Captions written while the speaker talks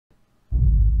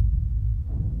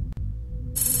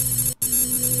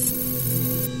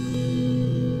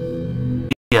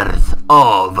Years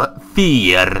of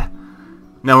fear.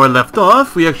 Now we're left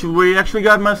off. We actually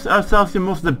got ourselves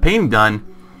most of the painting done,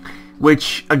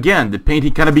 which again, the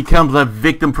painting kind of becomes a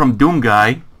victim from Doom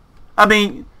guy. I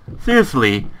mean,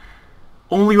 seriously,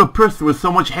 only a person with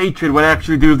so much hatred would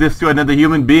actually do this to another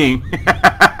human being.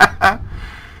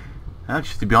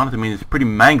 Actually, to be honest, I mean, it's pretty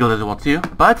mangled as well too.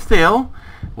 But still,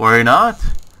 worry not.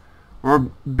 We're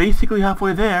basically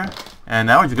halfway there, and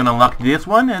now we're just gonna unlock this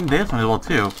one and this one as well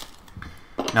too.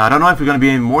 Now I don't know if we're gonna be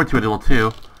any more to it as well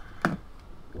too,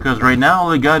 because right now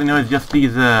all I got, is just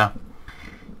these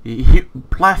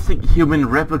plastic human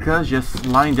replicas just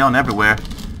lying down everywhere.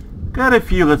 Got a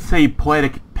few, let's say,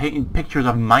 poetic pictures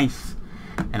of mice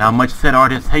and how much said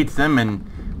artist hates them, and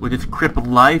with his crippled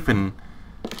life and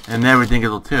everything as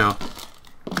well too.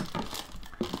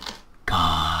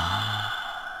 God,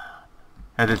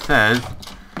 as it says,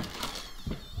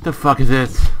 the fuck is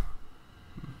it?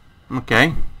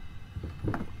 Okay.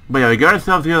 But yeah, we got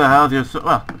ourselves here, the house here, so,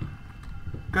 well,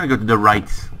 gotta go to the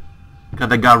rights. Cause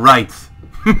I got rights.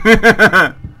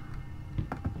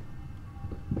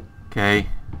 Okay.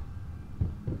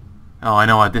 Oh, I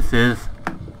know what this is.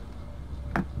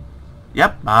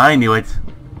 Yep, I knew it.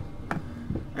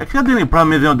 Except the only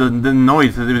problem is, the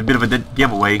noise is a bit of a dead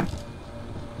giveaway.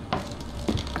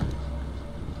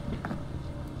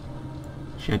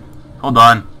 Shit. Hold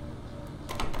on.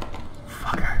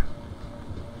 Fucker.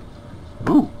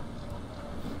 Ooh.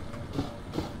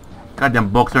 Goddamn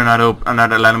books are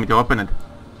not allowing me to open it.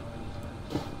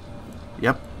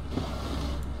 Yep.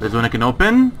 This one I can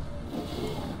open.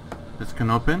 This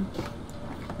can open.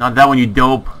 Not that one, you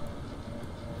dope.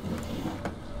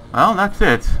 Well, that's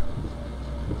it.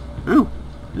 Ooh.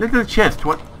 Look at the chest.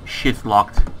 What? Shit's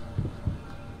locked.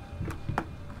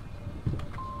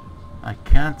 I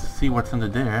can't see what's under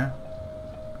there.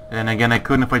 Then again, I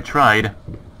couldn't if I tried.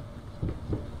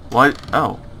 What?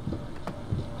 Oh.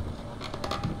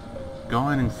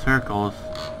 Going in circles.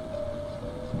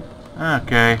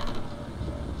 Okay.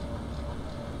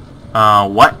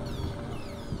 What?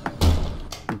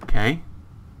 Okay.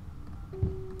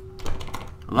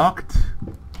 Locked.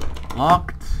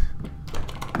 Locked.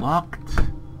 Locked.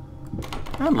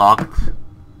 And locked.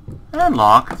 And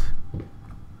locked.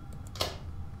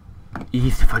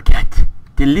 Easy to forget.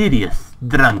 Delirious.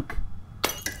 Drunk.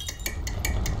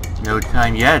 No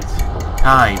time yet.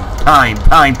 Time.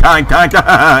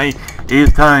 It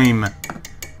is time.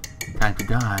 Time to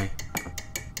die.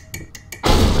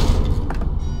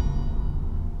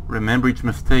 Remember each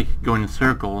mistake going in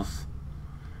circles.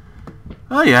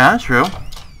 Oh yeah, true.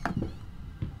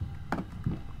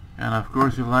 And of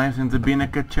course your life into being a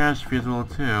catastrophe as well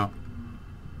too.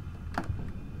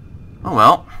 Oh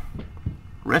well.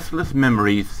 Restless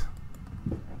memories.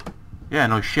 Yeah,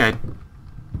 no shit.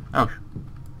 Oh.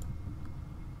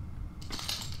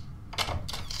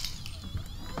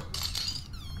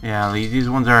 Yeah, these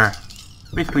ones are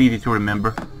basically easy to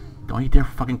remember. Don't you dare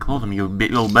fucking close them, you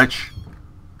little bitch.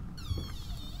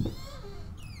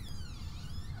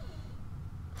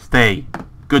 Stay.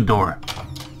 Good door.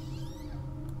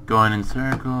 Going in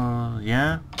circles,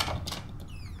 yeah?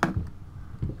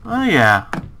 Oh yeah.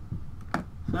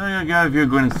 So I got if you're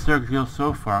going in circles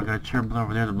so far. I got a chair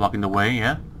over there that's blocking the way,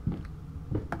 yeah?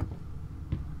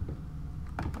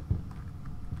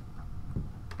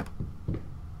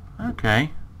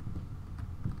 Okay.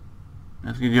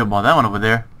 Let's get you about that one over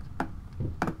there.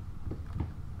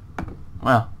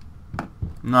 Well,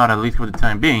 not at least for the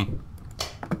time being.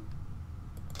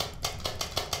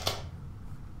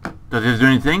 Does this do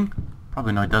anything?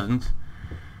 Probably no, it doesn't.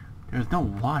 There's no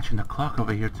watch in the clock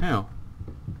over here too.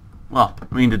 Well,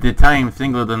 I mean the time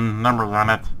thing with the numbers on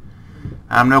it.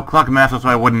 I'm no clock master, so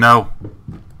I wouldn't know.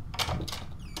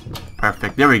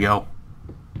 Perfect, there we go.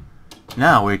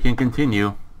 Now we can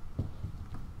continue.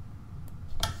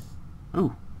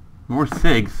 Ooh, more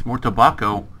cigs, more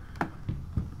tobacco.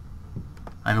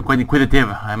 I'm quite inquisitive.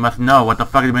 I must know what the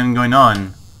fuck has been going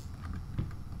on.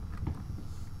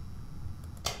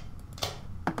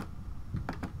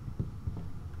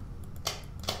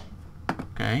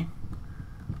 Okay.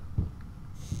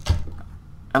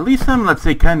 At least I'm, let's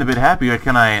say, kind of a bit happy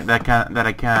that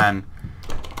I can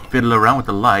fiddle around with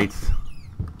the lights.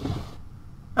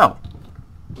 Oh.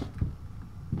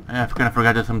 I kind of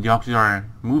forgot that some of the options are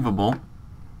movable.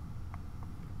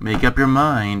 Make up your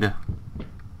mind.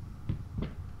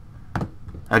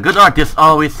 A good artist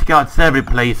always scouts every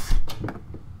place.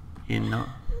 You know.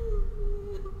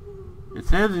 It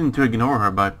says to ignore her,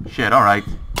 but shit, alright.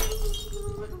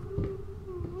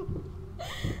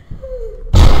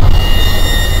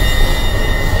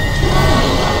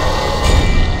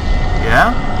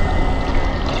 Yeah?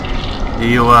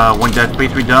 you want that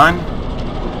face redone?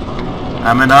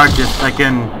 I'm an artist. I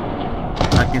can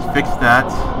fix that.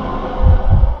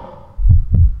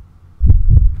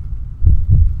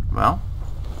 Well,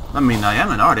 I mean, I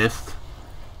am an artist.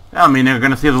 I mean, they're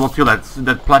gonna say as well too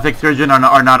that plastic surgeons are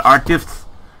not artists.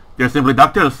 They're simply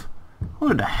doctors.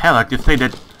 Who the hell are to say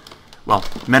that? Well,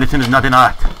 medicine is not an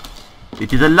art.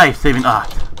 It is a life-saving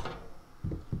art.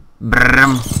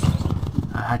 Brum.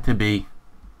 I had to be.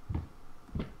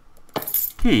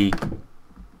 Key.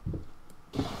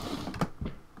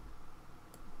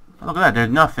 Oh, look at that, there's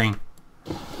nothing.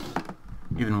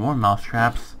 Even more mouse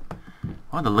traps.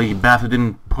 Oh, the lazy bastard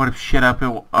didn't put shit up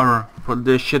or put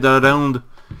this shit around.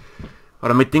 Ought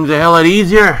to make things a hell lot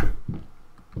easier.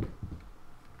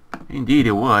 Indeed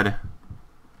it would.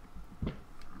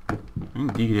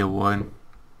 Indeed it would.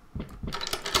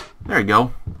 There you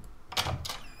go.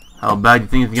 How bad you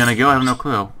think it's gonna go? I have no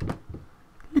clue.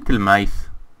 Little mice.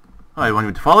 Oh, you want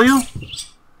me to follow you?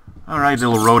 Alright,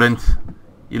 little rodent.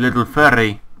 You little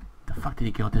furry. The fuck did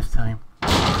he go this time?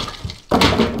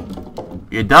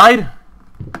 You died?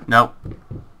 No.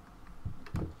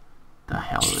 The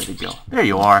hell did he go? There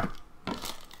you are.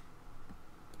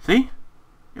 See?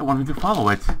 You want me to follow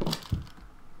it.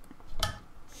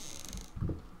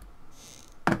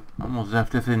 Almost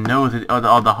as if it knows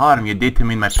all the harm you did to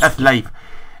me in my past life,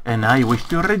 and I wish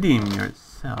to redeem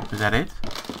yourself. Is that it?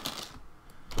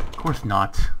 Of course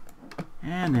not.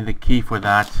 And then the key for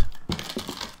that.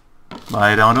 But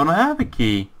I don't have a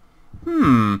key.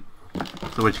 So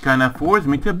which kind of forced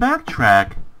me to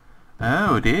backtrack.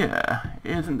 Oh dear.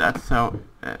 Isn't that so...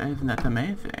 isn't that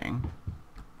amazing?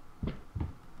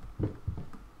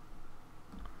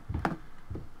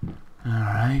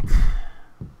 Alright.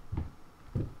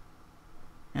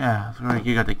 Yeah, so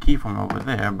you got the key from over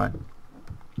there, but...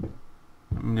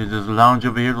 there's this lounge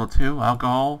over here too,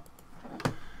 alcohol.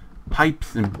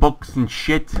 Pipes and books and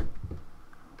shit.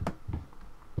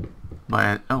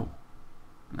 But, oh.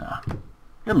 Nah.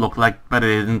 It looked like, but it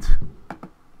isn't.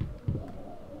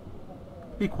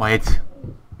 Be quiet.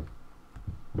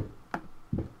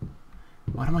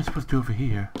 What am I supposed to do over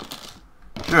here?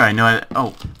 Sure, I know it.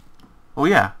 Oh. Oh,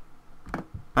 yeah.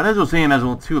 But as I was saying as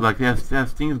well, too, like, as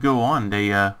things go on,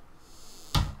 they of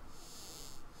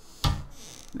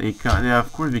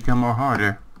course become more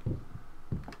harder.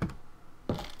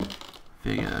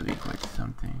 Figure that'd be quite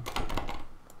something.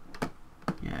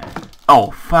 Yeah. Oh,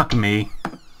 fuck me.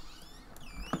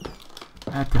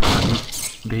 That the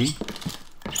fucking be.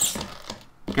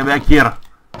 Get back here.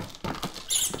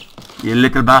 You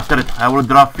little bastard. I will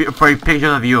draw furry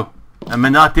pictures of you. I'm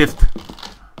an artist.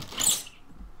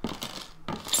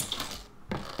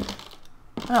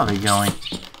 Where are they going?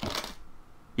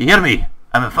 You hear me?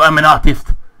 I'm an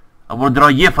artist. I will draw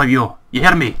a gif of you. You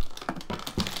hear me?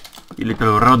 You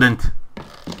little rodent.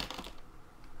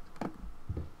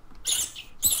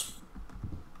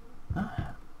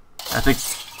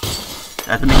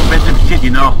 That's an expensive shit,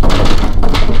 you know.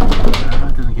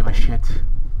 It doesn't give a shit.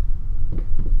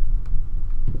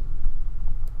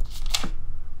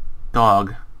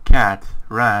 Dog, cat,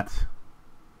 rat.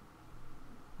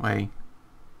 Wait,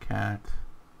 cat.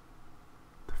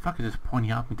 The fuck is this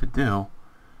pointing out me to do?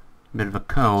 A bit of a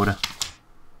code.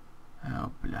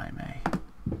 Oh, blimey.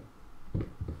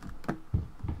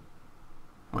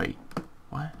 Wait,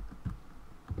 what?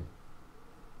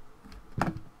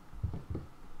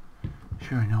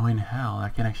 Sure, no in hell, I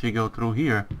can actually go through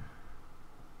here.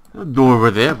 There's a door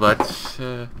over there, but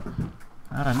I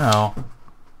don't know.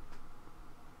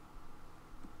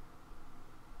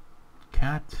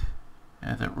 Cat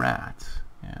and the rat.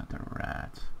 Yeah, the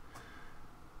rat.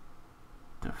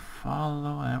 To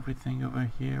follow everything over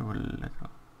here with a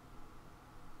little.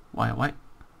 Why, what?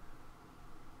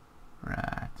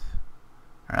 Rat.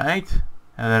 Right?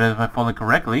 And that is if I follow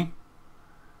correctly.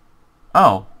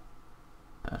 Oh.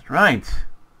 That's right.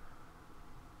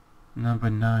 Number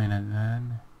 9, and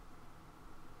then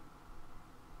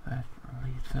that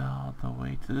leads all the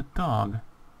way to the dog.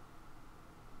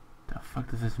 The fuck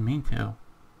does this mean to?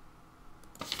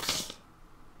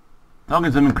 Dog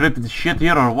is some encrypted shit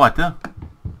here or what, huh?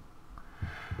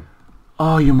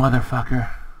 Oh, you motherfucker.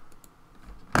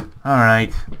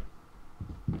 Alright.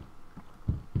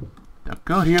 The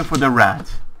code here for the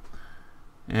rat.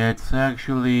 It's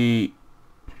actually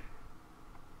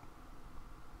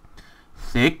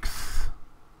 6,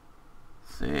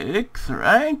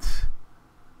 right?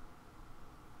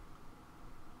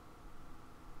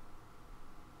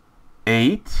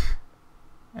 8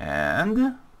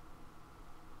 and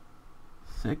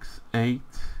 6, 8,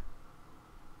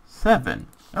 7.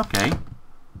 Okay.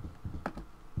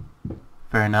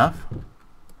 Fair enough.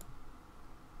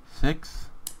 6,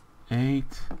 8.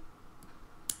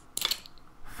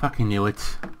 Fucking knew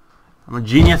it. I'm a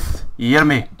genius. You hear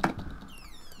me?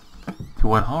 To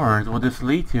what horrors will this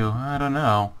lead to? I don't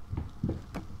know.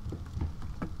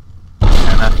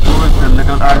 And as cool as the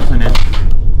little arsonist,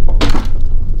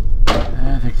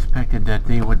 as expected that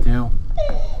they would do.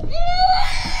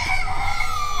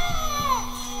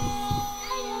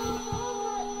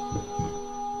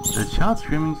 The child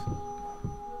screaming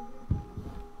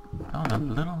felt a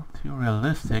little too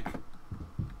realistic.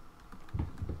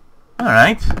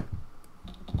 Alright.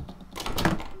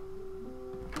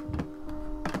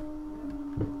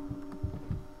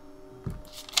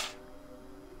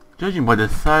 Judging by the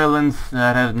silence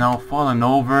that has now fallen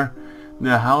over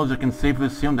the house, I can safely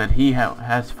assume that he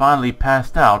has finally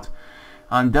passed out,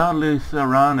 undoubtedly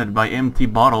surrounded by empty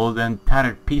bottles and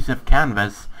tattered piece of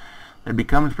canvas that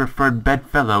becomes preferred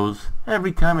bedfellows.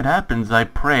 Every time it happens, I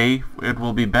pray it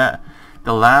will be the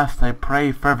last. I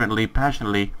pray fervently,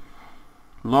 passionately.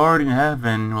 Lord in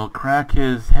heaven will crack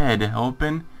his head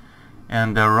open,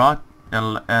 and the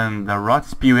rot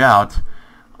spew out.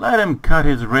 Let him cut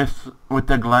his wrists with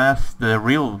the glass, the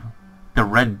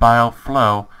red bile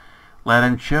flow. Let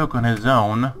him choke on his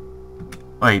own.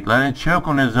 Let him choke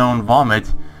on his own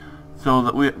vomit, so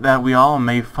that we all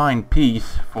may find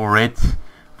peace for it.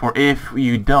 For if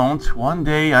you don't, one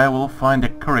day I will find the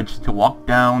courage to walk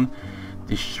down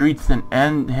the streets and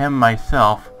end him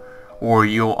myself, or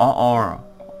you or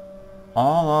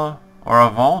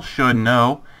of all should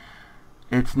know.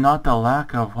 It's not the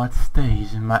lack of what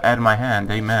stays at my hand.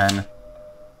 Amen.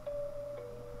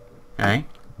 Okay.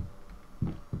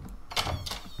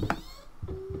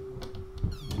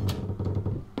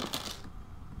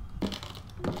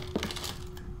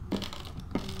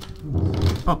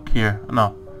 Book here.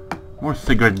 No. More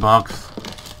cigarette box.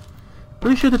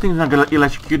 Pretty sure the thing's not gonna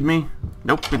electrocute me.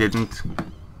 Nope, it didn't.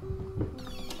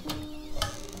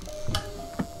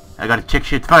 I gotta check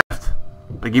shit first.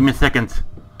 But give me a second.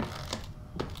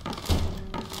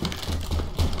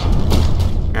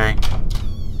 Okay.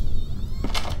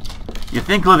 You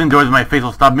think closing doors in my face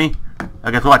will stop me?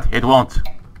 Guess what? It won't.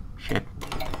 Shit.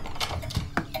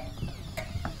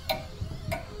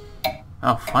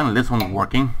 Oh, finally this one's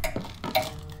working.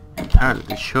 Entirely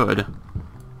it should.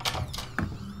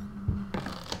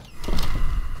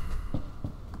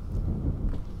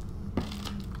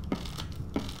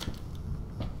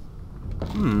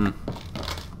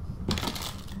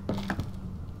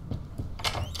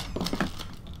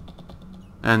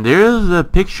 And there's a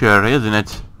picture, isn't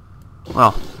it?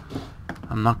 Well,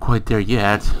 I'm not quite there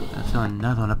yet. There's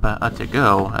another one about to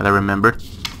go, as I remembered.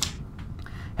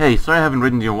 Hey, sorry I haven't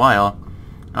written to you in a while.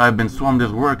 I've been swamped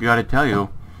with work, I gotta tell you.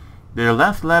 The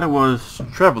last letter was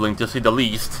troubling, to say the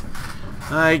least.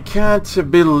 I can't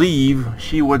believe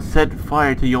she would set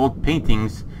fire to the old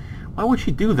paintings. Why would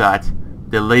she do that?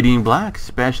 The Lady in Black,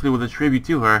 especially with a tribute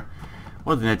to her,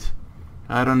 wasn't it?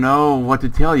 I don't know what to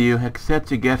tell you, except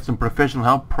to get some professional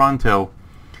help pronto.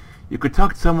 You could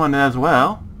talk to someone as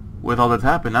well, with all that's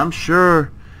happened. I'm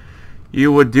sure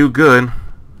you would do good.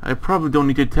 I probably don't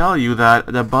need to tell you that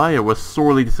the buyer was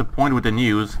sorely disappointed with the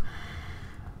news.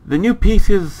 The new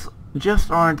pieces just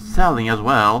aren't selling as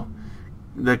well,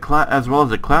 as well as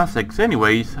the classics.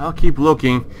 Anyways, I'll keep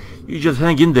looking. You just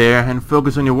hang in there and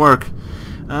focus on your work.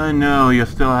 I know you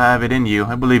still have it in you.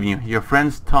 I believe in you. Your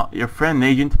friend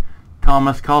agent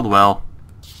Thomas Caldwell.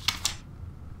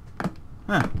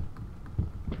 Huh.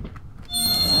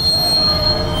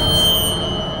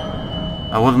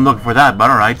 I wasn't looking for that, but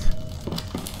alright.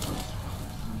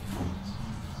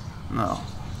 No.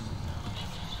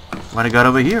 What I got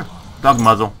over here? Dog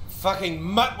muzzle. Fucking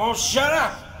mutt won't shut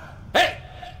up! Hey!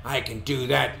 I can do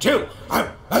that too!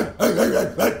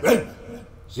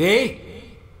 See?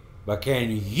 But can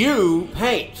you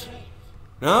paint?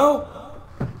 No?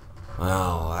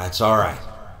 Well, that's alright.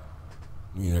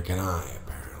 Neither can I,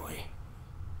 apparently.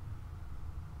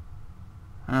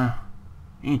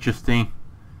 Interesting.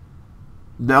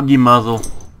 Doggy muzzle.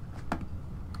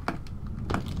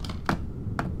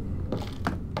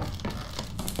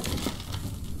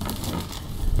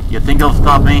 You think he'll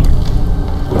stop me?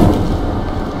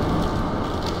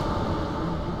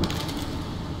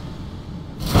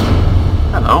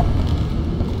 Hello.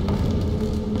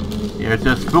 You're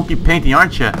just spooky painting,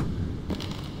 aren't you?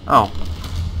 Oh.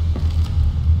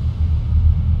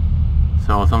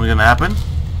 So something's gonna happen?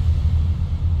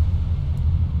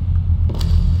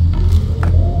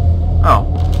 Oh.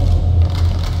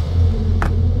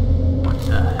 What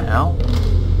the hell?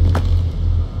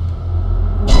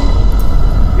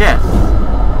 Yes.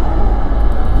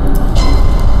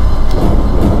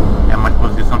 Am I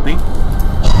supposed to do something?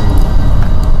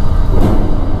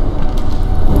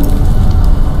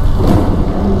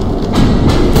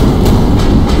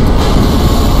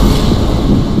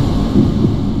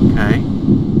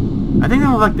 think that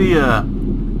was like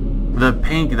the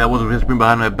paint that was whispering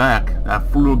behind my back that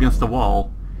flew against the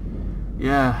wall.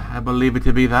 Yeah, I believe it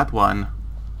to be that one.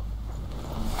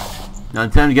 Now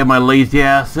time to get my lazy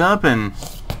ass up and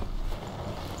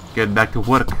get back to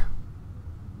work.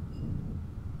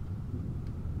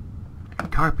 A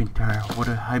carpenter would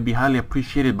be highly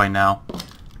appreciated by now.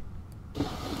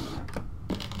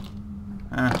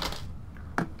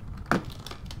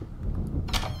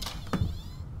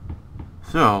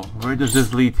 So, where does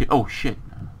this lead to? Oh shit.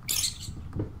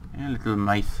 Yeah, little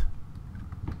mice.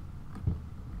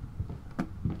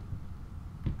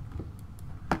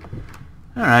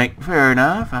 Alright, fair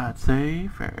enough, I'd say.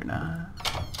 Fair enough.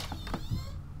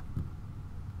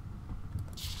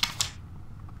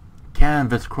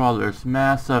 Canvas crawlers,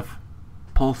 mass of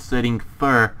pulsating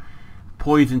fur,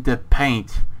 poison to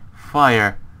paint,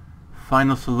 fire,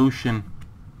 final solution.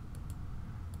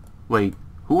 Wait,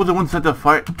 who was the one who set the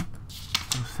fire?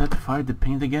 Who set fire to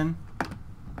paint again?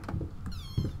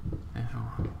 It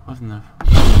wasn't a...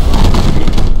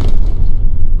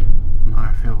 Or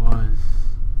if it was...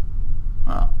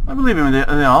 Well, I believe him,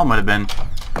 they all might have been.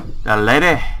 That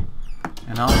lady!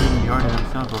 And all even Jordan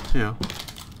himself too.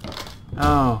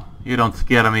 Oh, you don't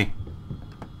scare me.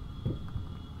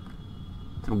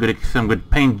 Some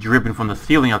good paint dripping from the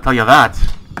ceiling, I'll tell you that.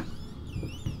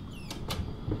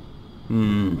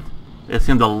 It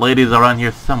seems the ladies around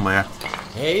here somewhere.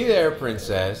 Hey there,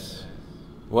 princess.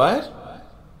 What?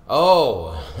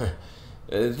 Oh,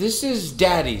 this is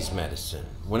Daddy's medicine.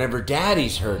 Whenever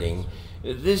Daddy's hurting,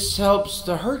 this helps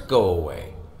the hurt go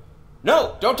away.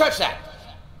 No, don't touch that!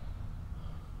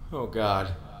 Oh,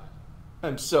 God.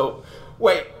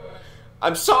 Wait.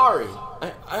 I'm sorry.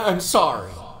 I'm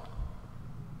sorry.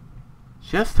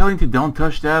 Just telling you don't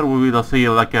touch that, or we'll say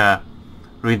you like a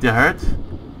read the hurt?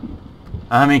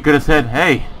 I mean, could have said,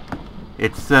 hey,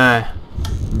 it's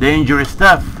dangerous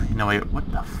stuff. You know, wait, what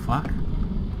the fuck?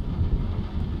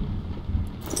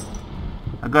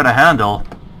 I got a handle.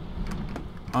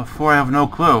 Before I have no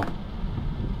clue.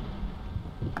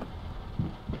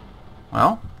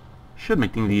 Well, should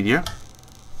make things easier.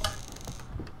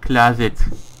 Closet.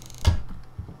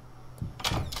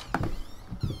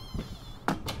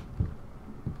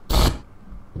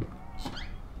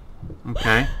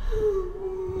 Okay.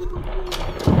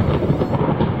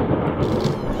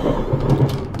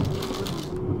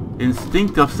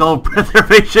 Instinct of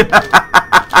self-preservation.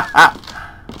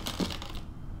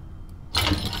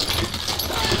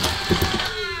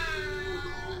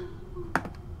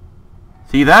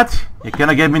 See that? You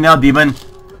cannot get me now, demon.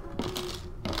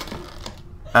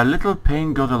 A little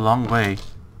pain goes a long way.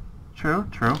 True,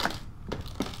 true.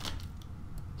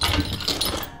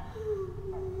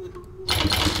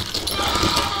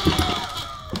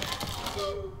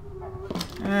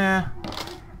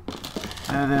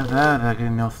 There's that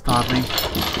can stop me.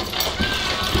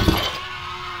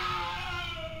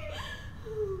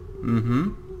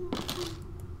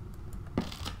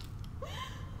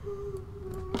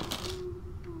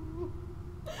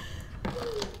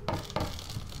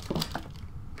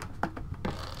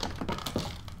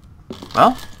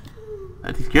 Well,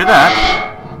 that takes care of that.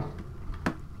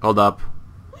 Hold up.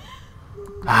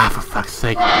 Ah, for fuck's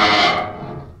sake.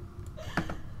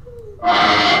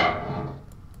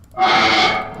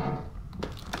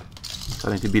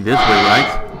 Starting to be this way, right?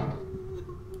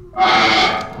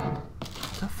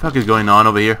 What the fuck is going on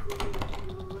over here?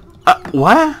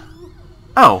 What?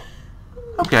 Oh.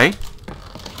 Okay.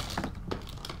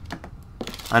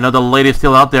 I know the lady's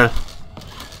still out there.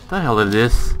 What the hell is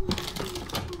this?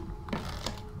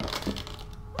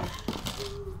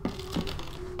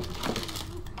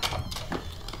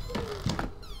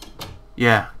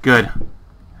 Yeah, good.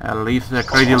 At least the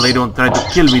crazy lady won't try to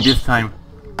kill me this time.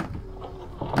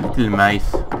 Little mice.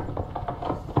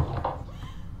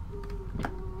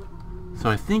 So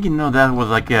I think you know that was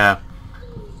like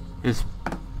his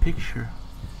picture.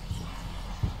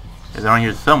 It's around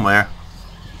here somewhere.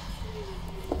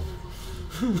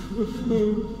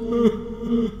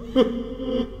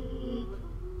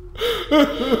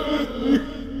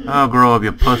 Oh, grow up,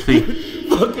 you pussy.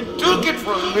 Fucking took it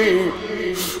from me.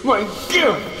 My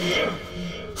gift.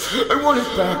 I want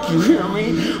it back, you hear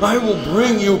me? I will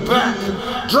bring you back.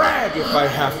 Drag if I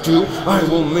have to. I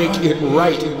will make it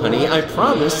right, honey. I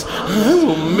promise. I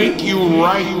will make you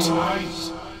right.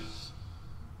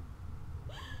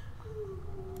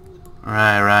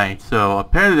 Right. So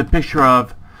apparently the picture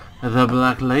of the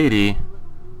black lady.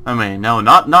 I mean, no,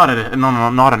 not an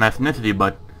ethnicity,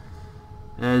 but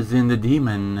as in the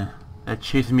demon that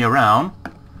chased me around.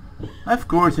 Of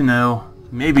course, you know.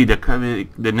 Maybe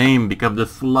the name becomes the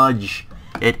sludge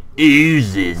it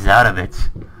oozes out of it.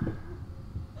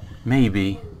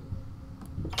 Maybe.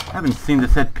 I haven't seen the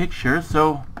set picture,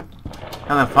 so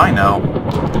hell if I know.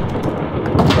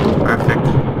 Perfect.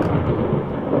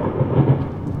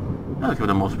 That's for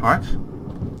the most part.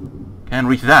 Can't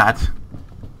reach that.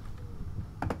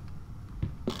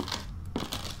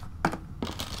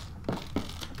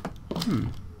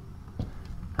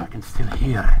 I can still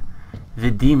hear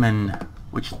the demon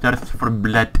which thirsts for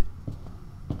blood.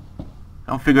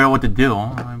 Don't figure out what to do.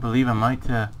 I believe I might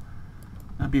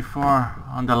not be far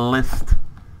on the list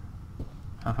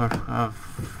of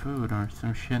food or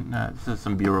some shit. Nah, this is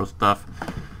some bureau stuff.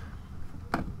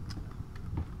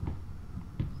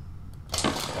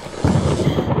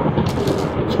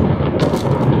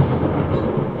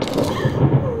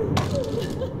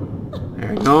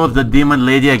 There goes the demon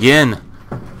lady again.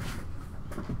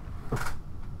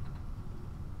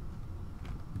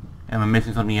 Am I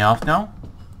missing something else now?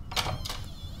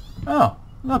 Oh,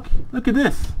 look at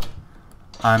this.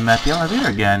 I'm at the elevator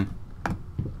again.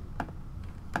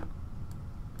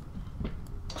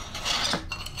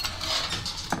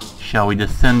 Shall we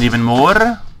descend even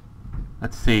more?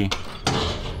 Let's see.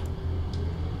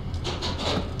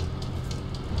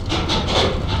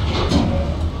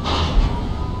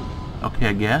 Okay,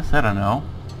 I guess. I don't know.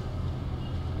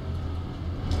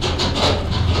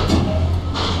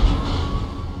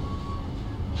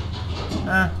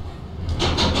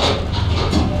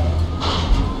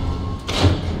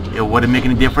 It wouldn't make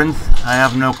any difference. I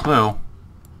have no clue.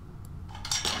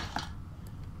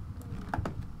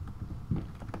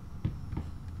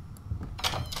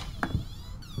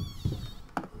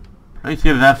 Place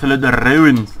here is absolute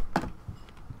ruins.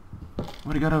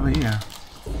 What do you got over here?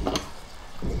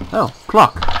 Oh,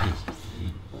 clock.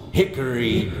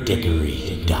 Hickory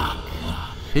dickory dock.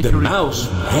 The Hickory. mouse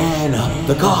ran up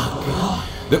the clock.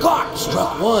 The clock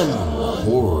struck one.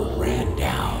 Four ran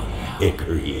down.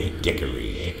 Hickory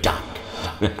dickory dock.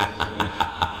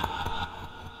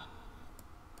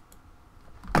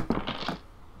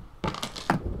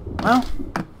 Well,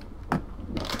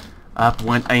 up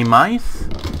went a mice,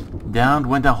 down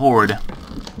went a horde.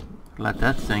 Let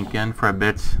that sink in for a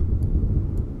bit.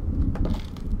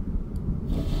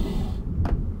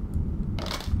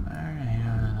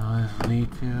 Where does this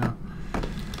lead to?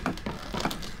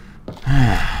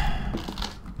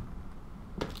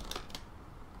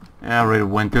 Yeah, I already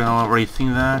went through, I already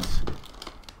seen that.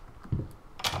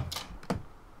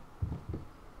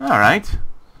 Alright.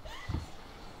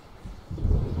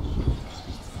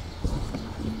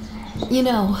 You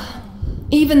know,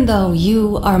 even though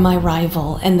you are my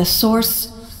rival and the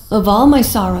source of all my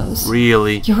sorrows,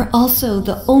 Really? you're also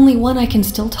the only one I can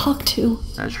still talk to.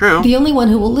 That's true. The only one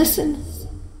who will listen.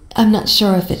 I'm not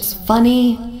sure if it's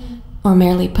funny or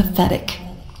merely pathetic.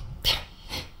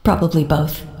 Probably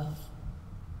both.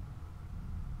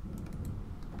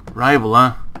 Rival,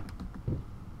 huh?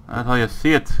 That's how you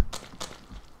see it.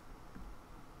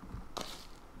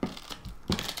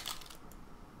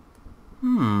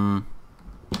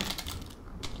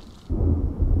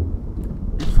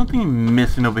 There's something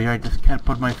missing over here. I just can't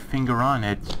put my finger on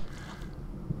it.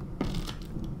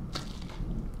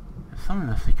 There's something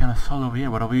that's kind of solid over here,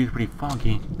 but over here is pretty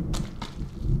foggy.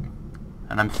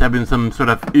 And I'm stabbing some sort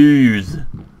of ooze.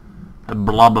 A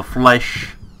blob of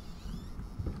flesh.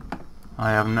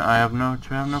 I have no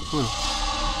clue.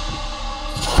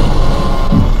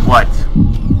 What?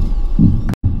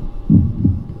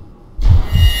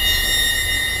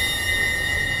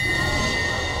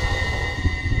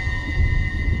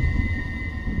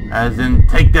 As in,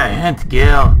 take the hint,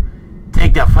 Guil.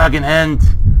 Take the fucking hint.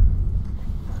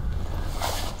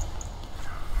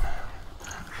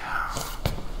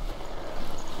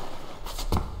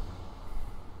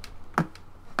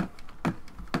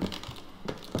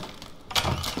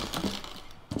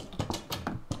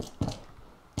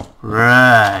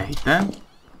 Right, then.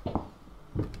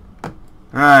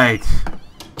 Right.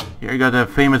 Here you got the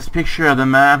famous picture of the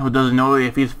man who doesn't know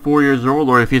if he's 4 years old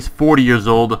or if he's 40 years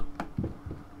old.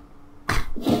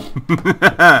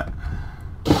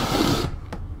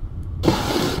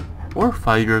 Or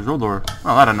 5 years old, or...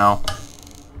 well, I don't know.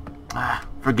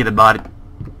 Forget about it.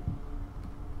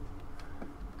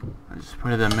 I just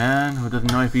put it a man who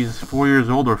doesn't know if he's 4 years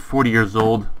old or 40 years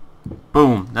old.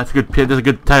 Boom. That's a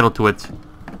good title to it.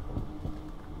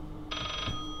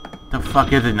 The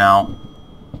fuck is it now?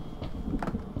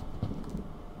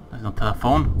 There's no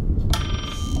telephone.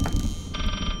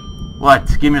 What?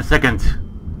 Give me a second.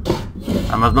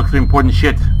 I must look through important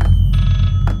shit.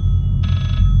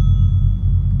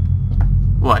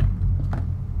 What?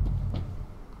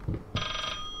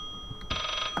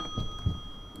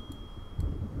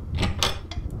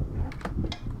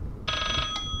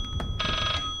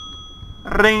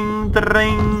 Ring the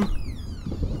ring.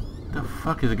 The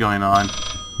fuck is going on?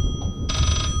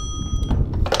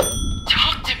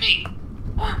 Talk to me.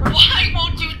 Why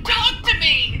won't you talk to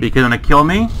me? Because you're gonna kill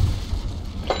me?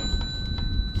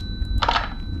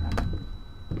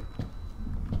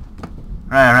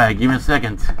 Right, give me a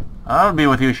second. I'll be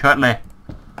with you shortly.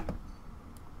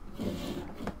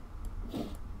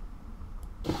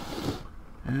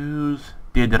 Who's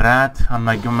dead rat on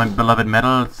my beloved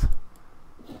medals?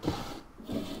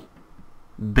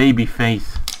 Baby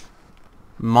face.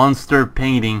 Monster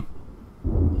painting.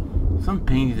 Some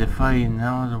paintings defy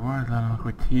now the word on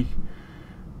critique.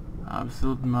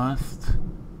 Absolute must.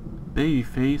 Baby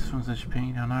face from such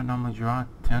painting are not normally draw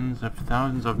tens of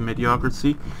thousands of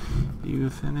mediocrity.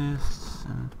 Euthanists.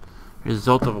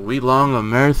 Result of a week long, a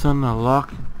marathon, a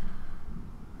lock.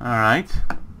 Alright.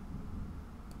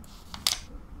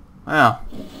 Well,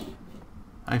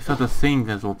 I saw the same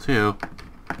as well too.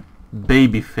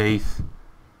 Baby face.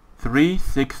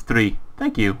 363.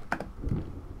 Thank you.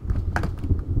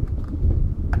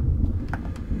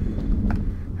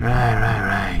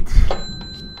 Right.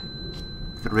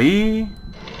 3,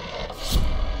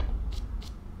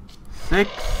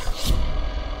 6,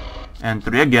 and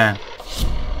 3 again.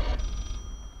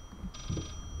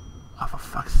 Oh, for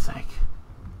fuck's sake.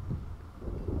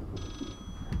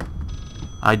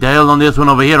 I dialed on this one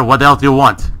over here. What else do you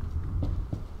want?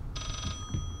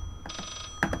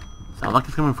 Sounds like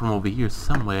it's coming from over here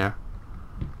somewhere.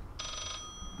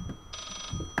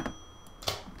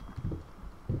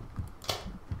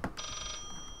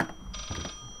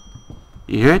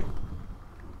 You hear it?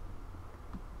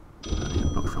 These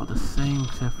books are all the same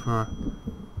except for...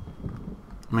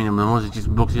 I mean, the most of these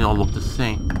books all look the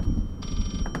same.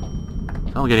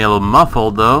 I'm getting a little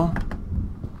muffled though.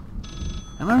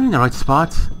 Am I in the right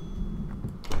spot?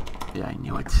 Yeah, I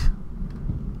knew it.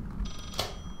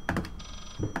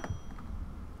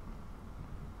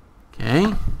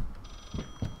 Okay.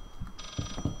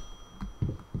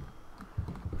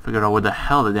 Figure out what the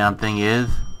hell the damn thing is.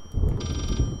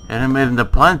 And made in the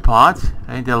plant pot.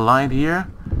 Ain't the light here?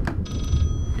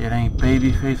 It ain't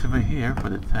baby face over here for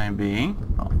the time being.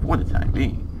 Well, for the time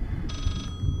being.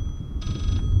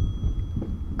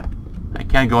 I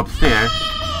can't go upstairs.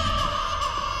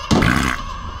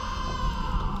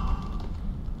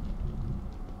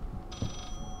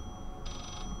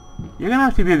 You're gonna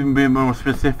have to be a bit more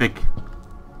specific.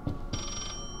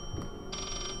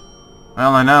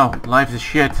 Well, I know. Life is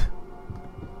shit.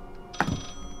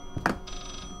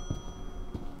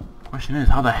 Question is,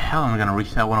 how the hell am I gonna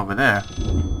reach that one over there?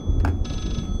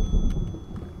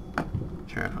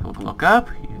 Sure, if I look up.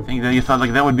 You think that you thought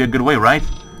like that would be a good way, right?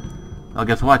 Well,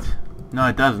 guess what? No,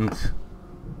 it doesn't.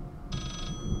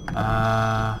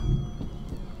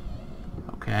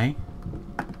 Okay.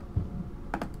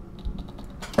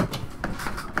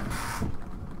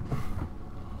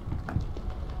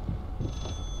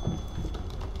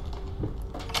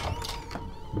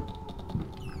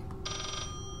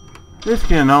 This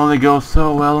can only go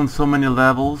so well on so many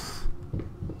levels.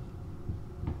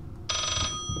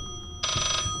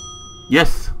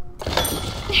 Yes!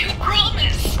 You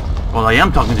promise! Well, I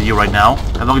am talking to you right now,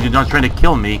 as long as you're not trying to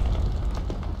kill me.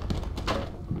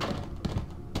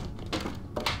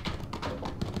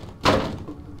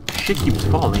 Shit keeps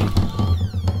falling.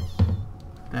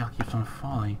 The hell keeps on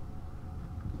falling?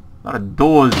 A lot of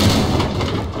doors.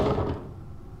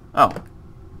 Oh.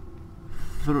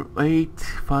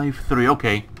 853,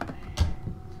 okay.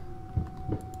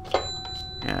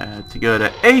 Yeah, to go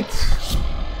to 8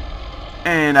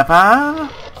 and a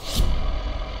 5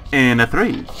 and a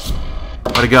 3.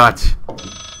 What I got?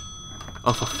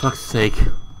 Oh, for fuck's sake.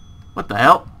 What the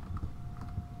hell?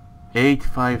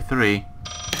 853.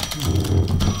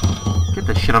 Get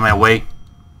the shit out of my way.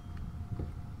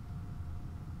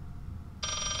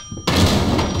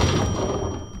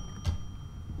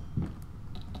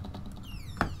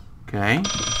 Okay,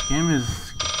 this game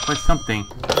is quite something.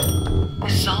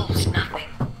 This solves nothing.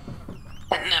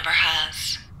 It never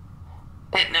has.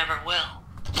 It never will.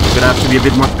 You're gonna have to be a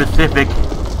bit more specific.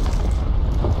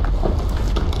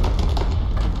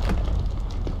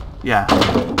 Yeah.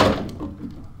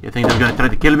 You think they're gonna try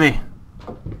to kill me?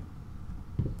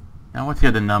 Now what's the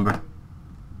other number?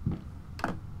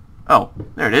 Oh,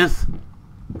 there it is.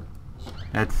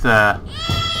 It's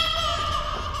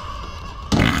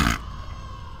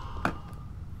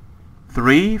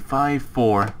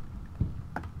 354.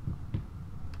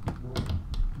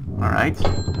 Alright.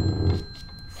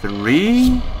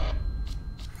 3,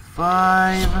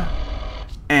 5,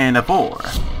 and a 4.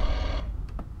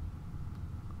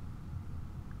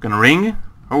 Gonna ring?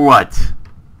 Or what?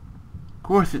 Of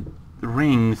course it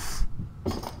rings.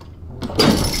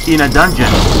 in a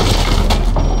dungeon.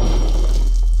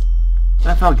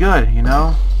 That felt good, you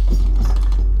know?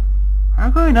 Are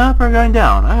we going up or going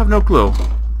down? I have no clue.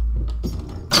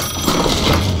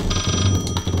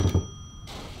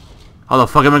 How the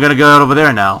fuck am I gonna go out over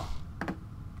there now?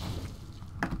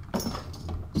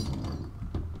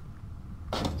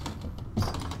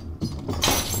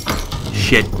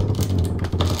 Shit.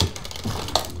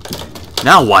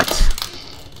 Now what?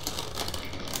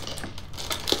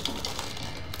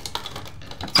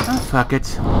 Oh, fuck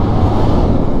it.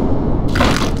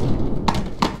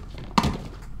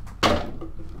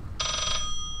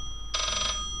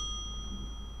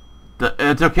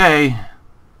 It's okay.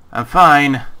 I'm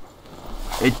fine.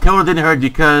 It totally didn't hurt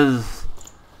because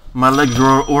my legs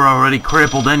were already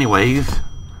crippled anyways.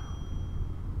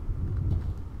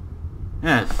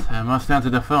 Yes, I must answer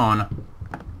the phone.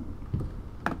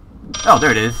 Oh,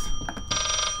 there it is.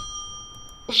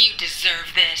 You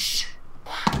deserve this.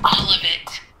 All of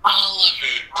it. All of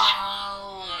it.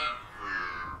 All of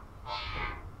it.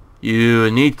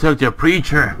 You need to talk to a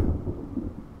preacher.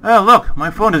 Oh, look, my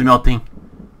phone is melting.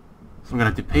 So I'm gonna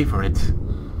have to pay for it.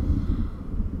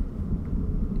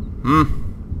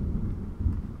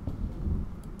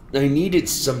 I needed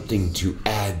something to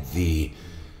add the,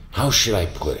 how should I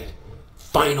put it,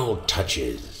 final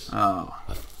touches. Oh.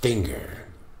 A finger.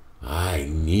 I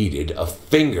needed a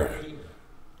finger.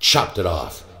 Chopped it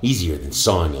off. Easier than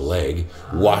sawing a leg.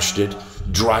 Washed it.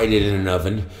 Dried it in an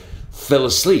oven. Fell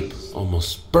asleep.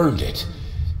 Almost burned it.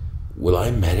 Will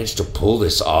I manage to pull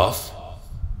this off?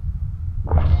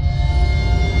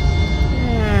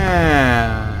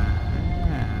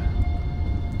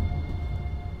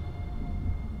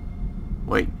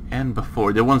 Wait, and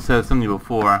before. The one said something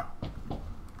before.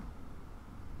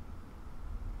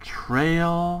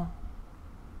 Trial,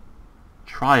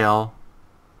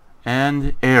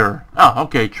 and error. Oh,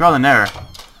 okay, trial and error.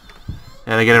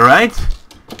 Did I get it right?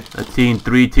 Let's see in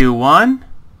 3, 2, 1.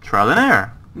 Trial and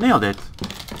error. Nailed it.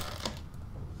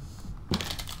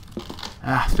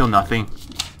 Ah, still nothing.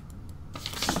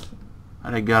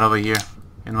 What I got over here?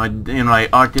 In my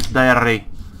artist diary.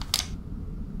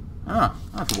 Oh,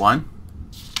 that's one.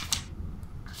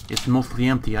 It's mostly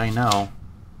empty, I know.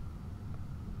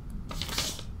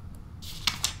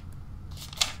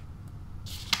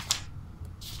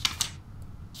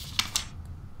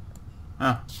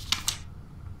 Oh.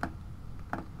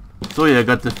 So yeah, I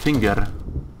got the finger.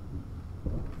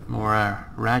 More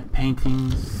rat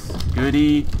paintings.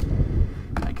 Goody.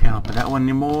 I can't open that one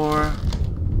anymore.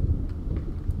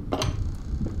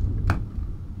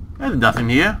 There's nothing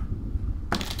here.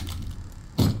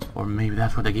 Or maybe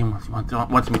that's what the game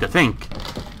wants me to think.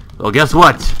 Well, guess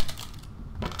what?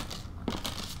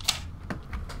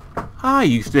 I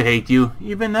used to hate you.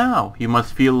 Even now, you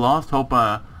must feel lost,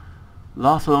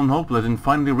 lost, alone, hopeless, and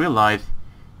finally realize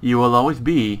you will always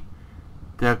be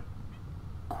the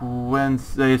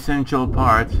essential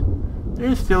part.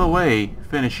 There's still a way.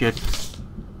 Finish it.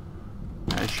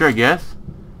 Sure, I guess.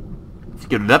 Let's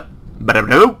get it up.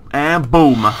 And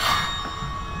boom.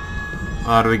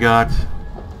 What do we got?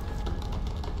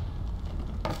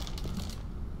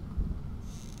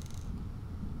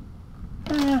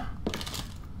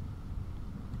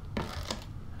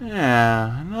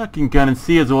 Yeah, and I can kind of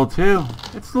see as well too.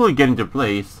 It's slowly getting to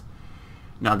place.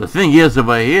 Now the thing is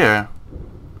over here,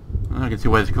 I can see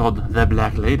why it's called the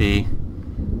Black Lady.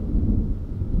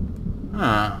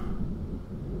 Huh.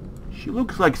 She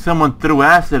looks like someone threw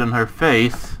acid on her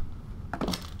face.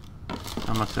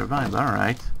 I must survive,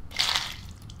 alright.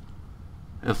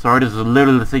 This artist is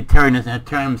literally the Satanian and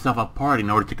tearing himself apart in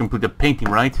order to complete the painting,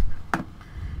 right?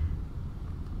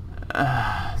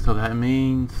 So that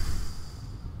means...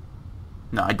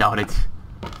 No, I doubt it.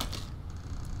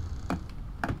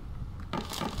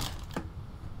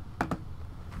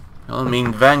 I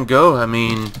mean, Van Gogh,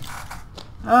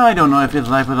 I don't know if his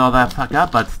life was all that fucked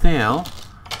up, but still.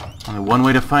 Only one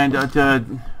way to find out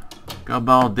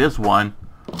about this one.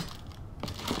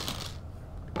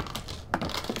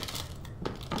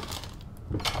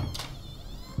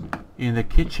 In the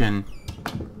kitchen.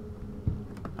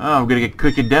 Oh, we're gonna get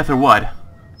quick to death or what?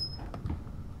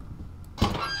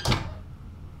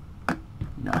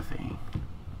 Nothing.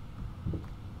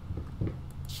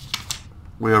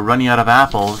 We're running out of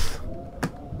apples.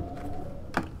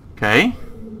 Okay.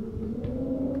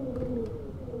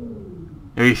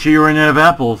 Are you sure you're running out of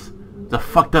apples? The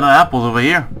fuck ton of apples over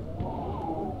here.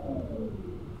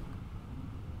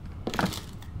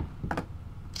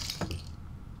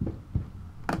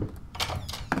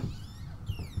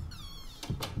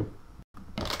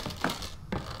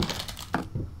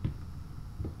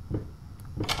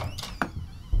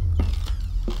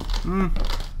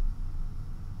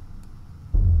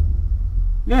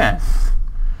 Yes.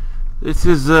 This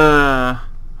is, I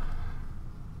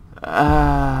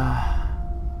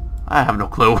have no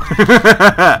clue.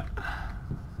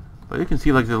 But you can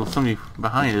see like there's somebody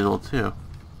behind it all too.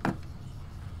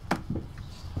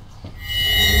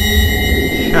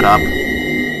 Shut up.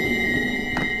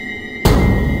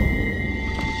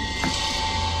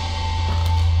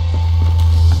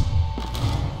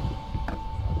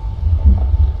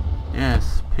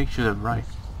 Yes, picture the right.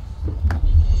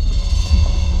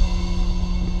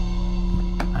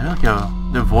 I like how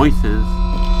the voices.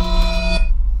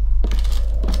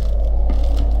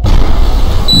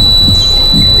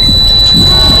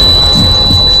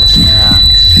 Yeah.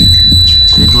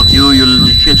 It was you little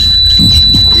shit.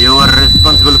 You are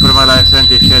responsible for my life,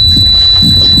 aren't you, shit?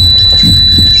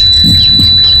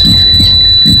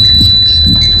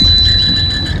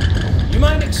 You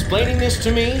mind explaining this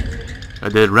to me? A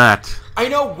dead rat. I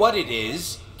know what it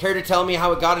is. Care to tell me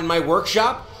how it got in my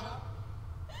workshop?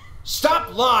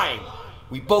 Stop lying!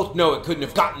 We both know it couldn't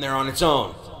have gotten there on its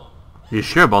own. You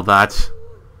sure about that?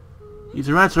 These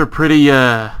rats are pretty,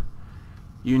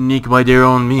 unique by their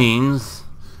own means.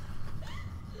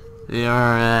 They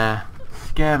are,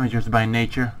 scavengers by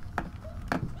nature.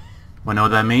 Wanna know what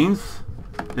that means?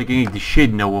 They can eat the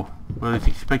shit know what it's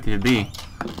expected to be.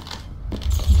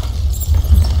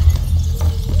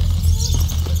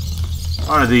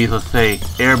 One of these, let's say,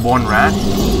 airborne rats.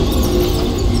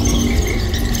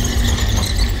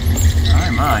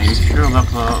 Oh my, you sure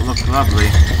look lovely.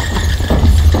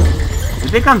 You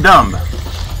think I'm dumb?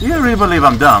 You really believe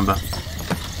I'm dumb?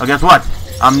 Oh, guess what?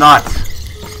 I'm not.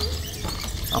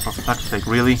 Oh, for fuck's sake,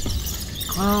 really?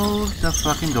 Close the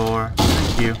fucking door.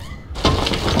 Thank you.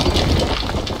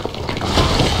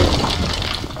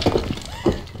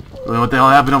 What the hell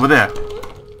happened over there?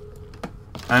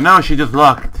 I know she just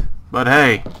locked, but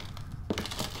hey.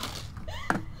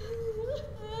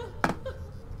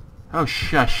 Oh,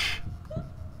 shush.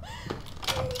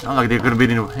 Not like they're gonna be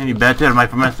any better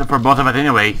for both of us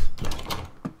anyways.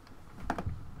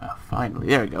 Oh, finally,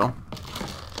 there we go.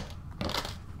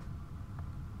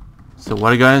 So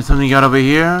what, guys? Something got over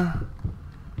here?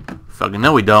 Fucking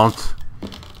no, we don't.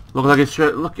 It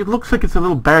looks like it's a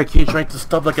little barricade trying to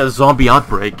stop like a zombie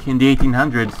outbreak in the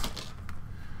 1800s.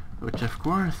 Which, of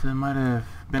course, it might have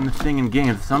been a thing in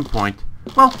games at some point.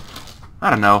 Well,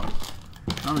 I don't know.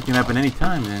 Well, it can happen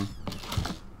anytime then.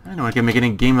 I know I can make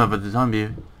any game of a zombie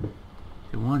if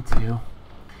you want to.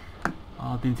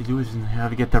 All they need to do is have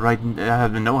to get the right,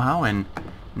 have the know-how and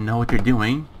know what you're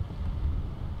doing.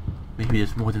 Maybe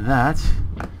there's more than that.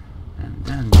 And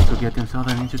then they could get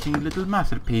themselves an interesting little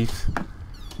masterpiece.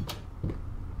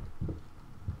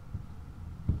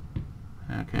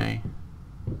 Okay.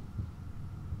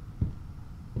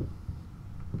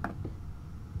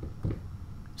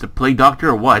 It's a plague doctor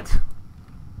or what?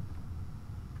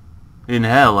 In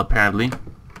hell, apparently.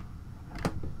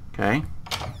 Okay.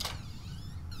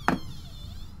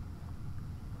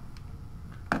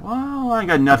 Well, I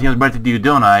got nothing else better to do,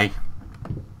 don't I?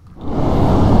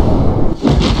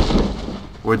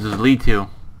 Where does this lead to?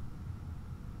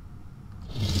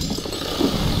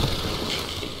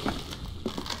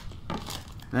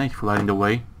 Thanks for lighting the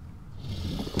way.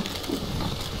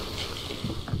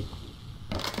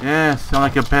 Yeah, sound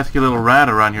like a pesky little rat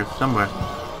around here somewhere.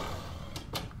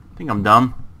 I think I'm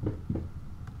dumb.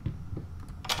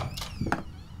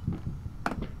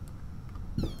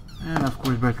 And of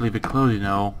course, better to leave it closed, you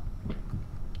know.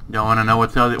 Don't want to know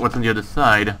what's on the other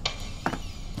side.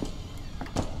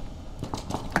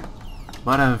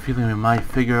 But I have a feeling we might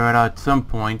figure it out at some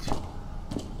point.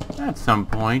 At some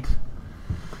point.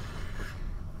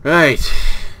 Right.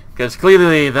 Because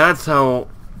clearly that's how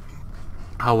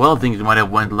well things might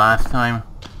have went last time.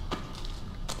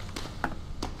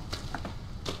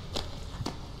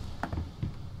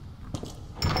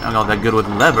 I'm not that good with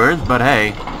levers, but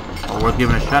hey, well, worth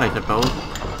giving a shot, I suppose.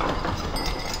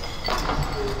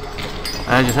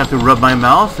 I just have to rub my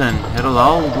mouse and it'll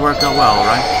all work out well,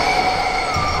 right?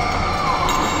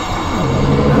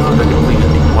 Oh, they can please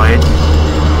be quiet.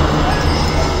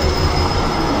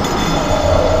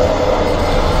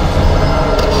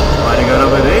 What do you got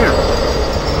over there?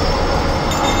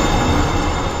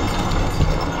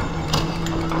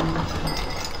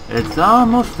 It's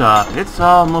almost up. It's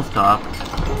almost up.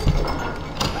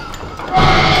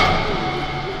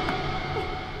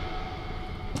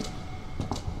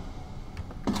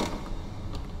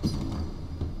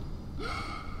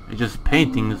 It's just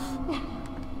paintings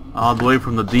all the way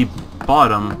from the deep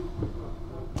bottom.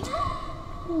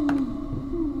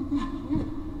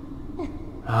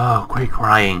 Oh, quit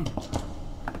crying.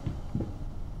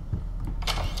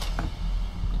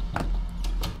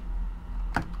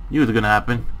 Knew it was gonna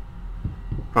happen.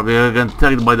 Probably gonna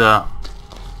attacked by the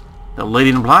lady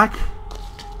in black,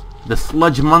 the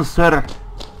sludge monster,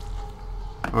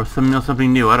 or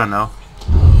something new. I don't know.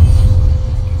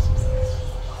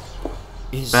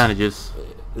 Is Bandages.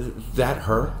 that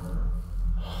her?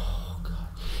 Oh God!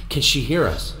 Can she hear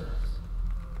us?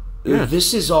 Yeah.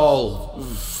 This is all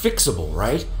fixable,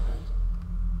 right?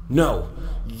 No,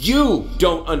 you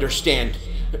don't understand.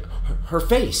 Her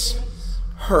face,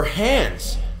 her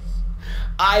hands.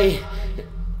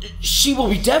 She will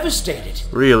be devastated.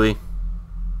 Really?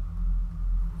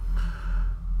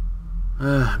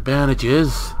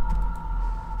 Bandages.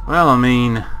 Well, I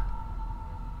mean,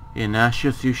 in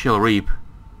ashes you shall reap.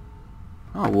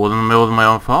 Oh, well, then it wasn't my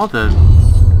own fault that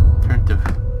turned to...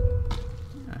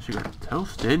 She got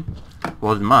toasted. It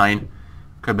wasn't mine.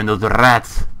 Could have been those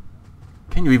rats.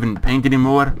 Can you even paint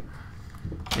anymore?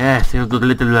 Yes, those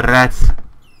little rats.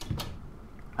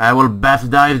 I will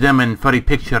bastardize them in furry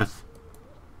pictures.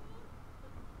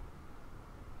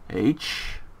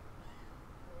 H.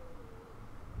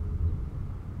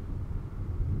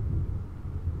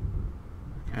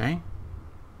 Okay.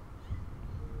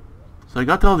 So I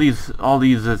got all these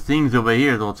things over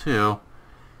here though too,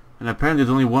 and apparently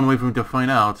there's only one way for me to find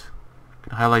out. I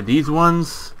can highlight these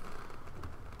ones.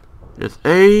 There's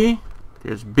A.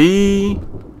 There's B.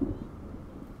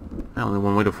 Only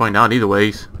one way to find out either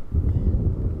ways.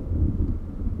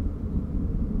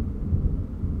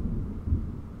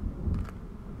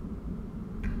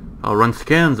 I'll run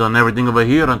scans on everything over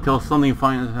here until something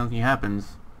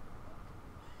happens.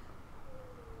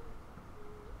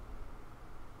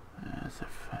 As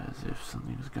if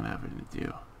something was gonna have anything to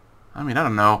do. I mean, I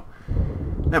don't know.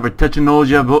 Never touch an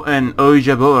Ouija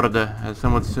board, as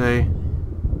some would say.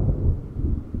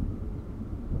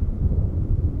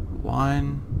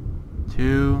 1,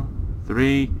 2,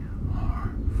 3,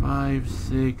 4, 5,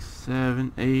 6,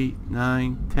 7, 8,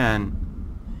 9, 10.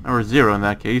 Or 0 in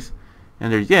that case.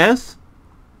 And there's yes.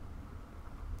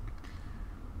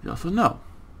 There's also no.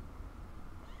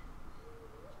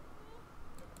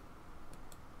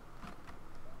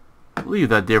 Leave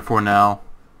that there for now.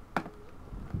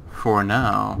 For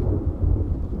now.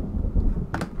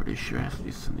 Pretty sure it has to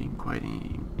be something quite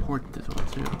important as well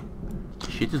too.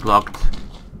 Shit is locked.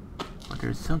 But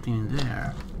there's something in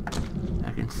there.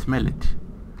 I can smell it.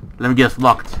 Let me guess,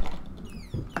 locked.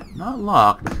 Not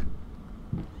locked.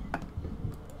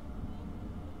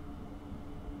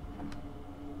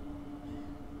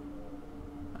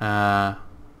 Hell.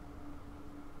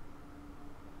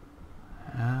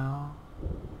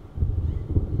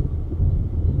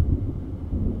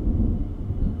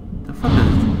 The fuck is it?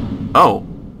 Oh.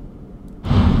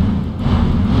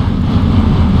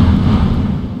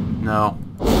 No.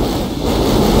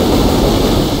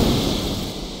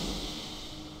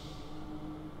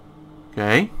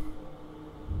 Okay.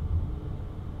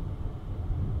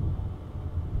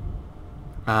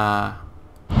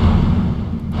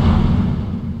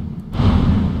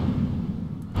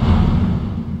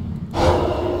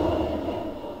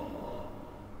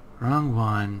 Wrong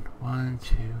one. 1,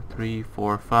 2, 3,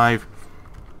 4, 5.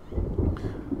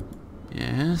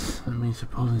 Yes, I mean,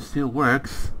 supposing it still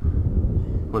works.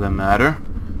 For that matter.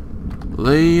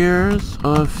 Layers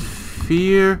of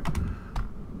fear.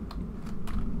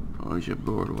 Ouija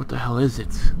board. What the hell is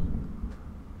it?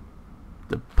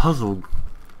 The puzzle.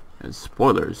 And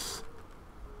spoilers.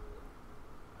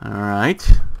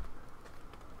 Alright.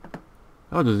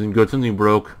 Oh, this isn't good. Something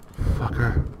broke.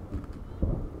 Fucker.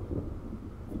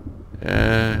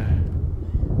 The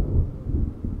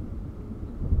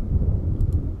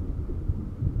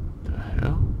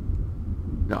hell?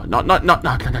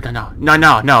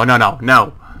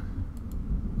 No.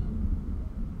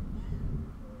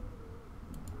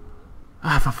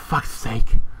 Ah, for fuck's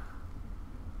sake.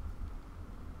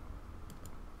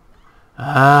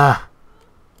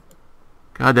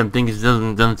 Goddamn thing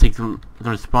doesn't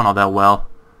respond all that well.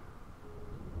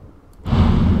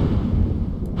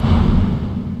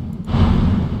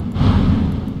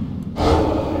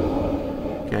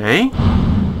 Okay.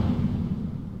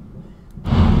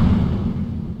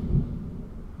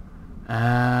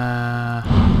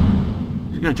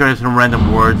 Just gonna try some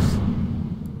random words.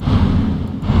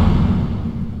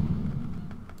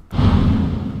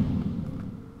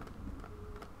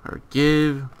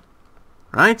 Forgive.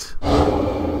 Right?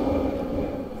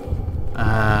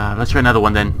 Let's try another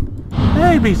one then.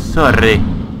 I'll be sorry.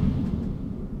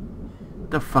 What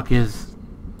the fuck is...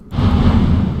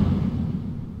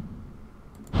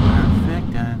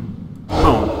 Perfect and...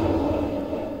 boom.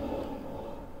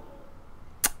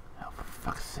 Oh, for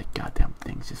fuck's sake, goddamn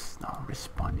things just not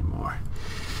respond anymore.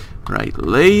 Right,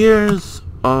 layers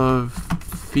of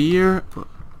fear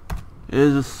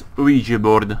is a Ouija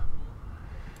board.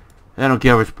 I don't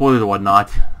care if it's spoiled or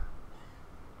whatnot.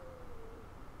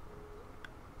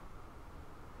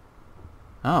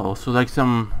 Oh, so like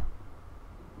some...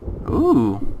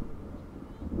 Ooh.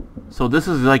 So this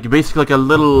is like basically like a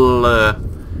little,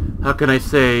 how can I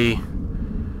say,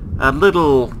 a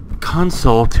little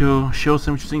console to show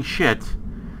some interesting shit.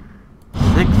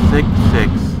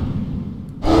 666.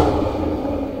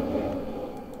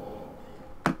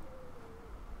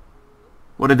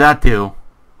 What did that do?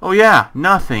 Oh yeah,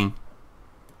 nothing.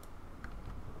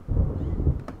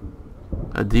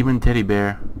 A demon teddy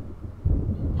bear.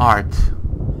 Art.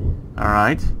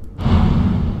 Alright.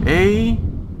 A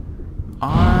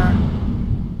R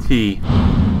T.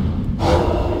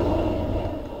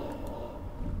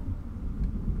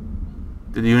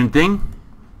 Did it do anything?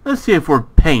 Let's see if we're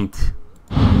paint.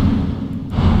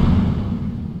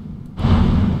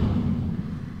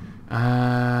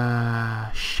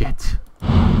 Shit.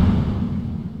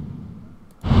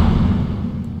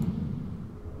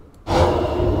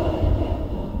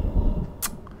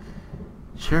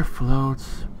 Chair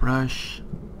floats, brush.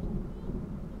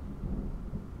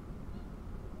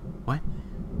 What?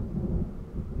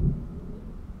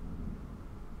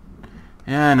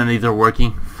 Yeah, none of these are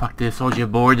working. Fuck this, soldier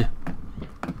board.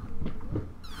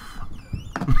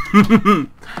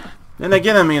 Then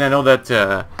again, I mean, I know that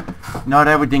not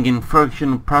everything can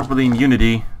function properly in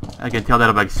Unity. I can tell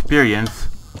that by experience.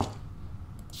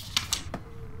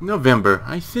 November.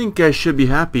 I think I should be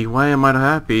happy. Why am I not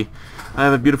happy? I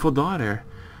have a beautiful daughter.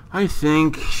 I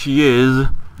think she is.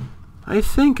 I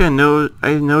think I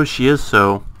know she is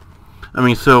so. I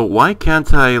mean, so why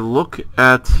can't I look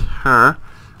at her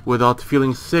without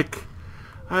feeling sick?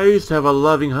 I used to have a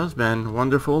loving husband,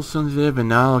 wonderful, sensitive, and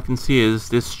now all I can see is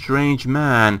this strange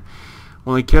man.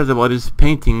 Only cares about his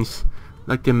paintings,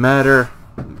 like they matter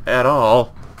at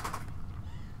all.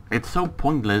 It's so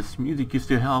pointless. Music used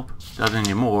to help, doesn't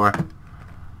anymore.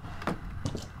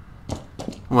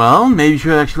 Well, maybe you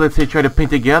should actually, let's say, try to paint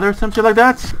together or something like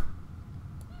that.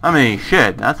 I mean,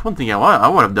 shit, that's one thing I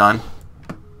would have done.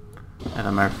 As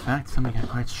a matter of fact, something I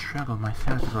quite struggled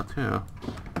myself as well too.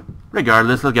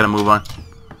 Regardless, let's get a move on.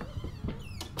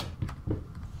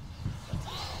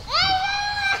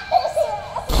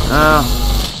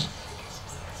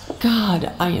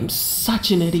 God, I am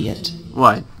such an idiot.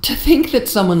 What? To think that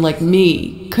someone like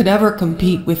me could ever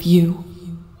compete with you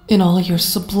in all your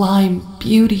sublime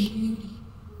beauty,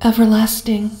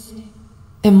 everlasting,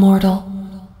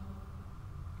 immortal.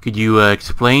 Could you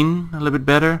explain a little bit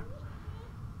better?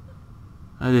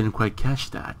 I didn't quite catch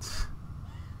that.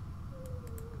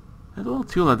 And well,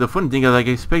 too, like, the funny thing is, like,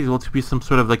 I expected it to be some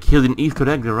sort of like hidden Easter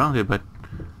egg around it, but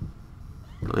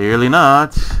clearly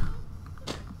not.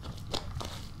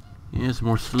 Yes,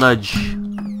 more sludge.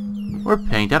 Or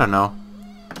paint, I don't know.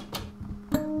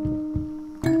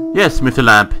 Yes, Mr.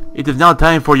 Lamp, it is now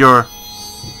time for your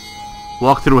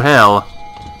walk through hell.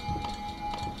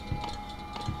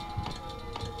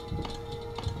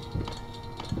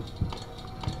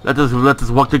 Let us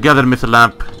walk together, Mr.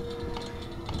 Lamp.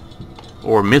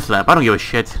 Or Miss Lamp, I don't give a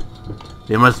shit.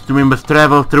 We must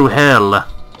travel through hell.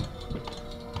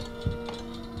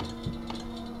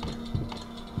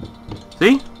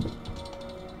 See?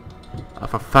 Oh,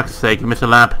 for fuck's sake, Mr.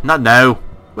 Lamp, not now.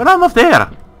 We're almost there.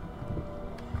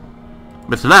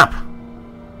 Mr. Lamp.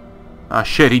 Ah,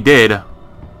 shit, he did.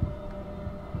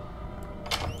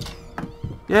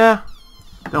 Yeah,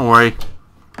 don't worry.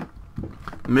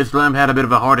 Miss Lamb had a bit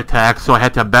of a heart attack, so I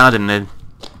had to abandon it.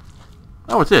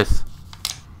 Oh, what's this?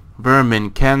 Vermin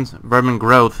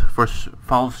growth for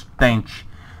foul stench.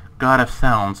 God of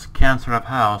sounds, cancer of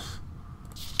house.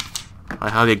 I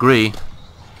highly agree.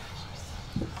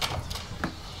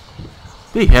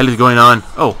 The hell is going on?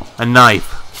 Oh, a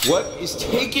knife. What is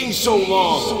taking so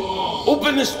long?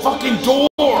 Open this fucking door!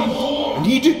 I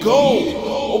need to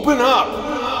go! Open up!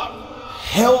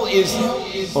 Hell is...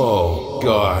 Oh,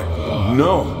 God.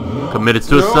 No. Committed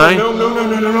suicide?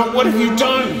 No. What have you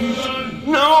done?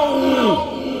 No!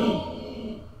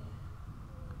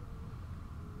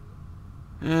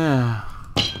 Yeah.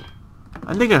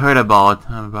 I think I heard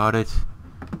about it.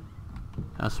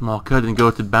 A small cut and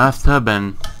go to the bathtub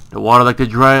and the water like to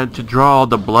draw all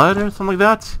the blood or something like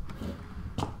that.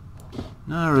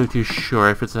 Not really too sure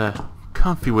if it's a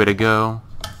comfy way to go.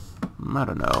 I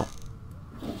don't know.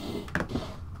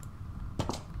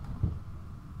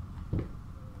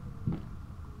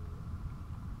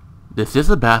 This is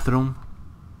a bathroom.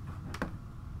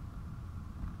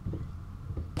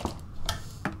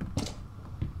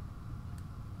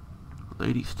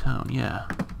 Ladies' town, yeah.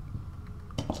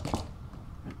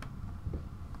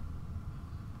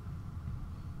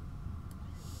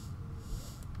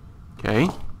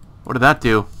 What did that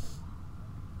do?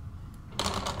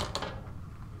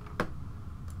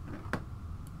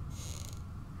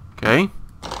 Okay.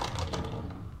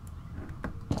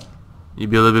 You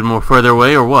be a little bit more further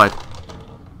away or what?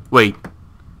 Wait.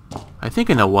 I think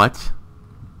I know what.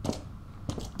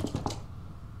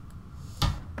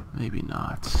 Maybe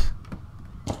not.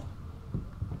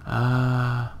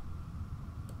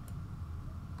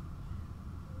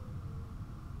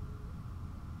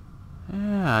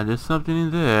 Yeah, there's something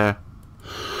in there.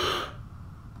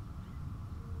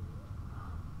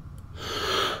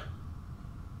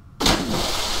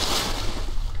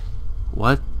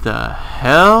 What the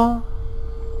hell?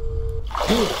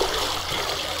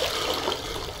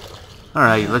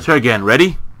 Alright, let's try again.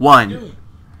 Ready? One.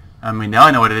 I mean, now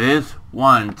I know what it is.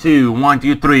 1, 2, 1,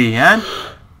 2, 3, and...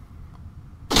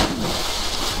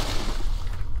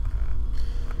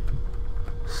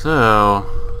 So...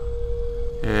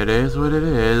 It is what it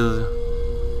is.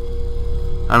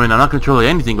 I mean, I'm not controlling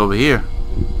anything over here.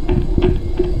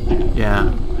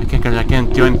 Yeah, I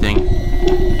can't do anything.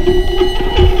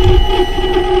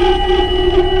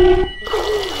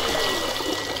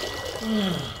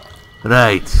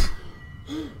 Right.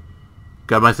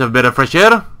 Got myself a bit of fresh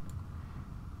air.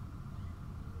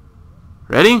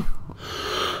 Ready?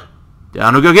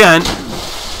 Down we go again.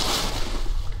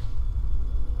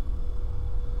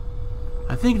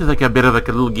 I think there's like a bit of like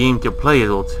a little game to play as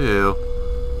well too.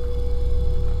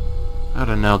 I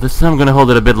don't know. This time I'm gonna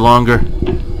hold it a bit longer.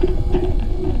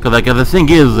 Cause like the thing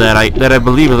is that I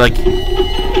believe is like,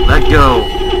 let go,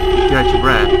 catch your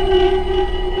breath.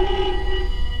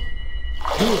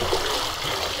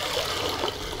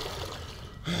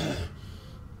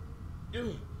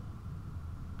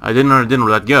 I didn't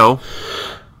let go.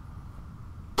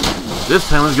 This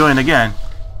time it's going again.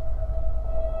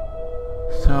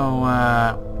 So,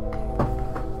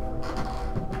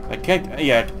 I can't,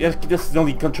 yeah, this is the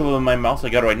only control of my mouse I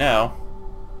got right now.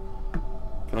 Can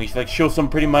only like show some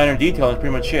pretty minor detail, that's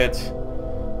pretty much it.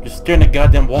 Just staring at the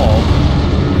goddamn wall.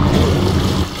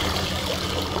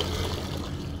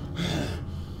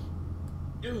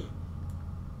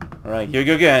 Alright, here we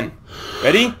go again.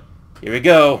 Ready? Here we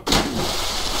go.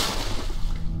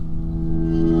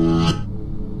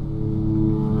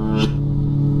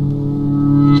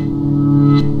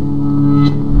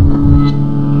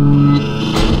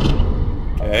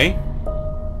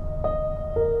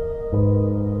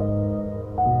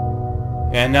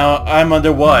 And now I'm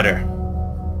underwater.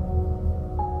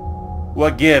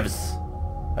 What gives?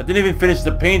 I didn't even finish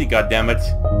the painting, goddammit.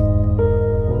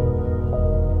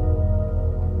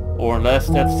 Or unless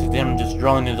that's him just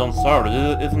drawing his own sorrow,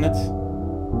 isn't it?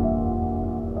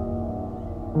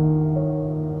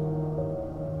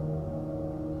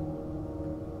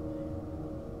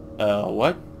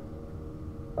 What?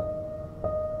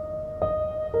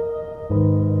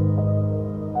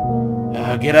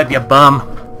 Get up, you bum.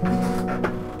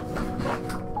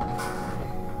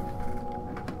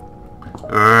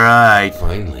 Right.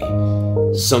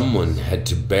 Finally, someone had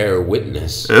to bear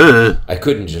witness. I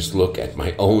couldn't just look at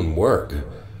my own work.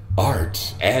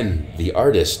 Art and the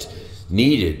artist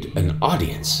needed an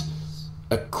audience,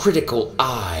 a critical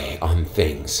eye on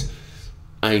things.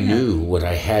 I knew what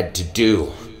I had to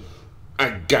do.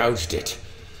 I gouged it,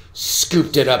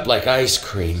 scooped it up like ice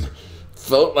cream,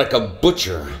 felt like a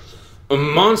butcher, a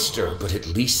monster, but at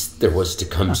least there was to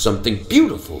come something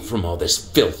beautiful from all this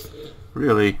filth.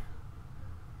 Really?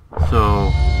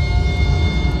 So,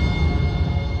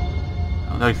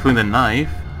 I'll like swing the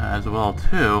knife as well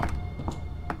too.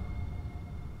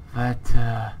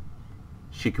 That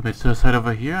she committed suicide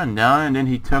over here and down, and then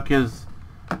he took his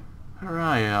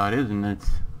riot, isn't it?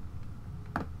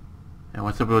 And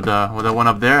what's up with the one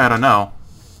up there? I don't know.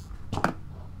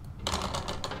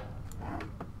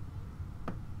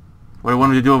 What do you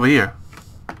want me to do over here?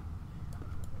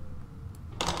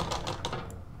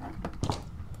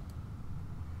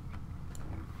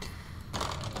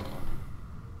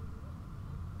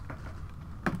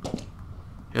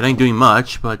 It ain't doing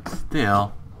much, but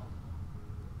still.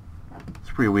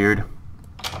 It's pretty weird.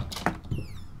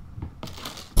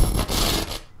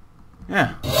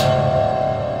 Yeah.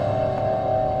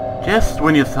 Just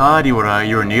when you thought you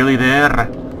were nearly there,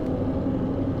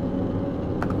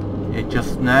 it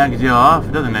just snags you off,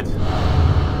 doesn't it?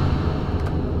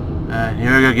 And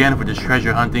here we go again for this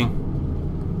treasure hunting.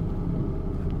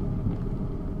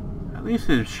 At least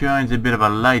it shines a bit of a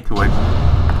light to it,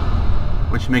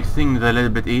 which makes things a little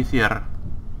bit easier,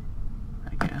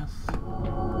 I guess.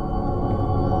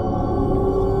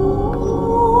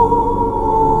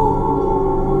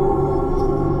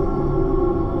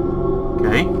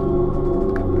 Okay.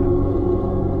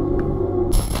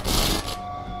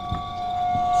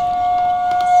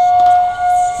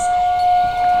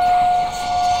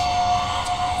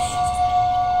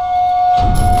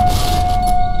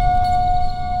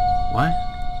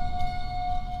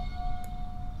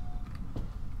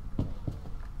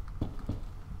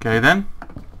 Okay then.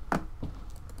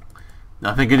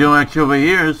 Nothing to do actually over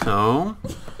here, so...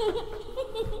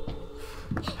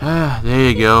 there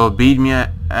you go. Beat me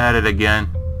at it again.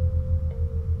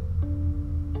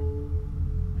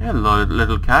 Hello,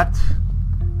 little cat.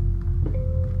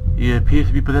 He appears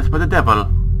to be possessed by the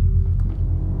devil.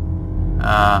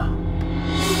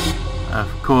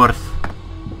 Of course.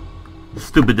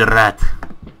 Stupid rat.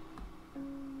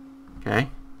 Okay.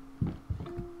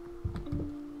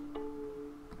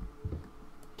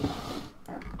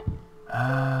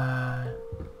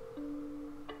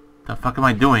 The fuck am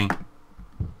I doing?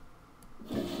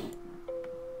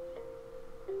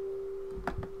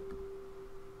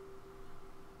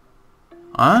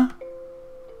 Huh?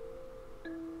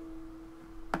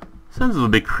 Sounds a little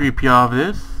bit creepy off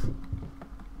this.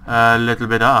 A little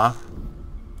bit off.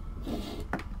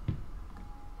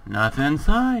 Nothing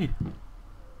inside.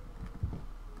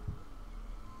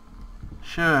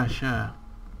 Sure, sure.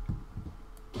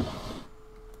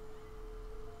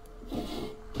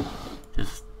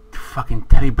 Just fucking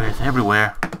teddy bears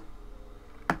everywhere.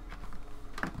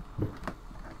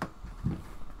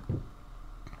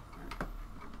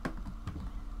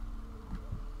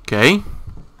 Okay.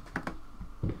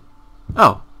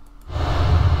 Oh.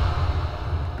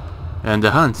 And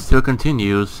the hunt still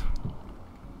continues.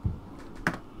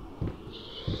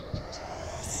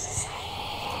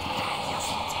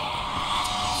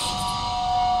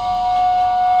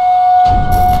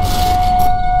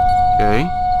 Okay.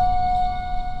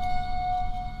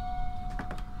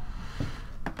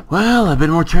 Well, a bit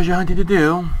more treasure hunting to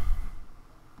do.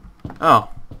 Oh,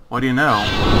 what do you know?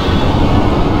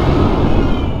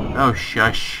 Oh,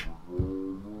 shush.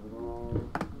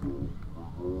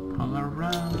 All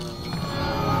around.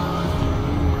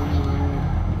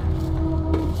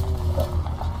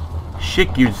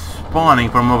 Shit keeps spawning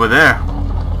from over there.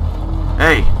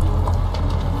 Hey.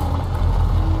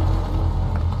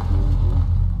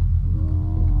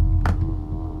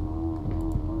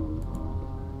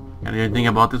 Can you do anything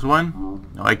about this one?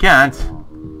 No, I can't.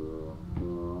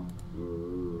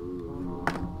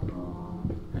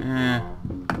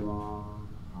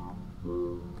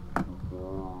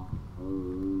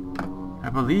 I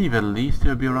believe at least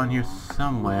it'll be around here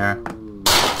somewhere.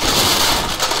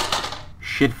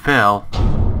 Shit fell.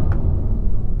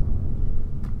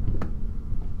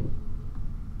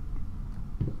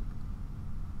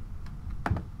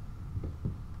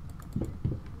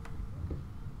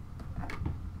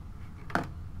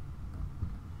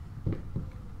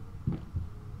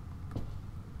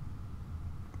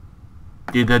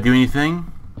 Did that do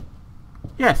anything?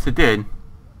 Yes, it did.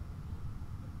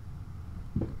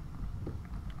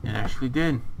 It actually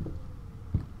did.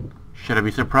 Should I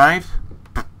be surprised?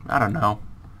 I don't know.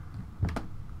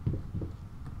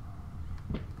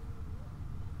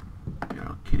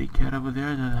 Little kitty cat over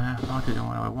there that I haunted and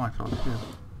what I want, so let's do. What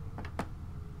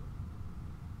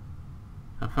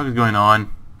the fuck is going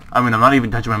on? I mean, I'm not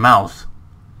even touching my mouse.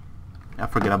 I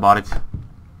forget about it.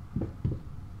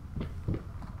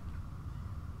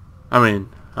 I mean,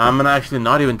 I'm actually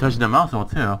not even touching the mouse hole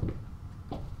too.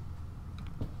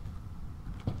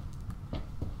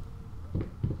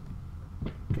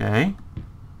 Okay.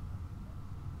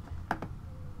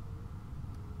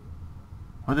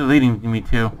 What are they leading me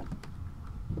to?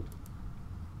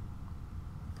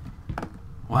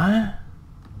 What?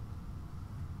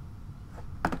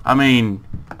 I mean,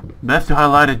 best to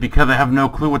highlight it because I have no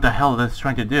clue what the hell that's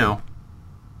trying to do.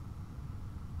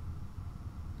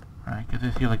 Right, because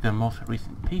I see like the most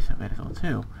recent piece of it as well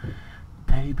too.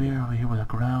 Teddy bear over here with a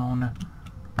crown.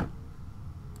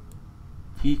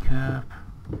 Teacup.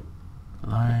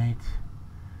 Light.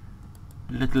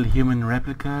 Little human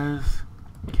replicas.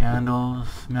 Candles.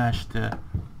 Smashed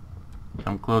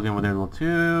some clothing over there as well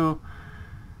too.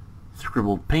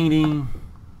 Scribbled painting.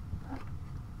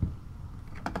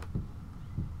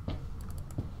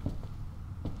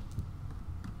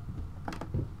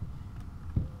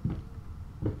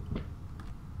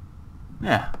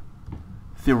 Yeah.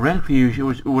 Theoretically,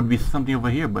 it would be something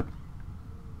over here, but...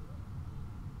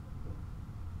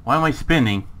 Why am I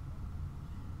spinning?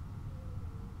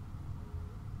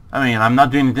 I mean, I'm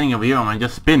not doing anything over here, I'm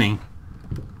just spinning.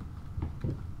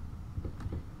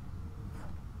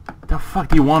 What the fuck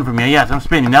do you want from me? Yes, I'm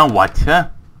spinning. Now what, huh?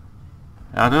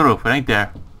 Out the roof, it ain't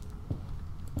there.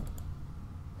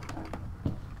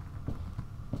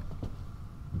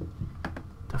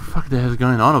 The fuck the hell is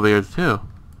going on over here, too?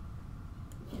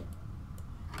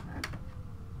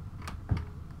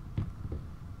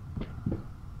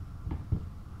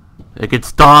 It could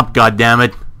stop,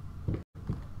 goddammit.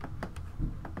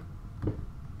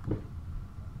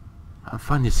 I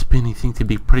find this spinning thing to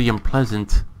be pretty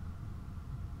unpleasant.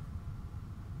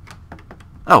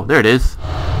 Oh, there it is.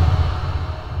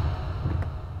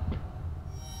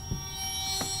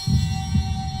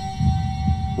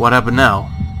 What happened now?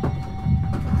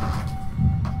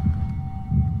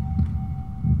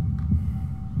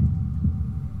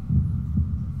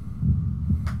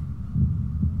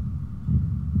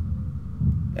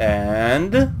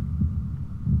 And...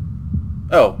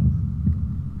 oh.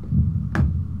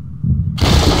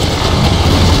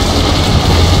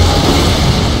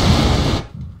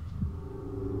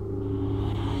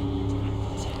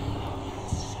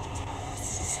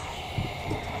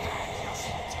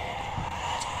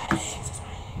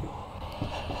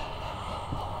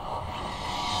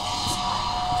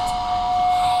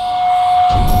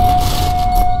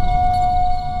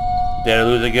 Did I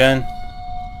lose again?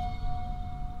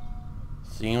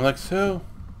 Seems like so.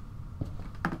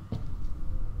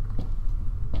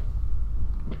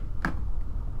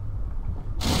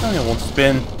 Oh, it won't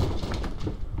spin.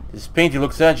 This painting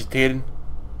looks agitated.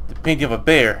 The painting of a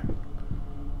bear.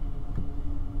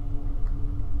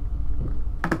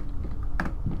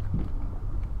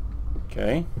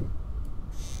 Okay.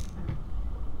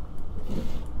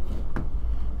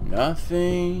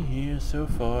 Nothing here so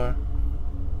far.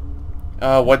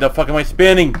 Oh, what the fuck am I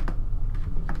spinning?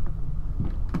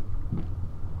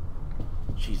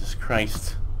 Jesus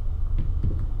Christ.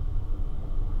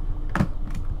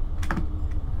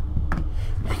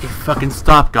 Make it fucking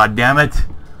stop, goddammit.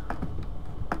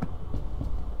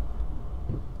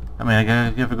 I mean, I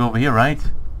gotta go over here, right?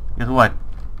 Guess what?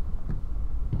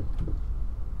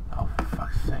 Oh, for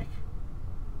fuck's sake.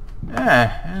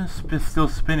 Yeah, it's still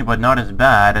spinning, but not as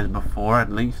bad as before,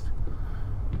 at least.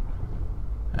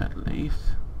 At least.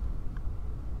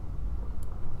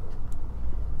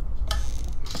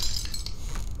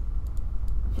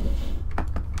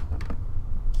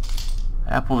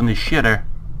 Apple in the shitter.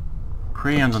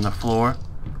 Crayons on the floor.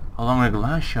 Along with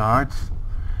glass shards.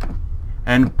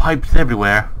 And pipes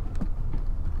everywhere.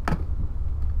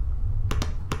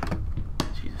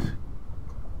 Jesus.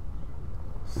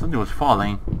 Something was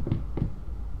falling.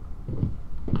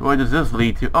 Where does this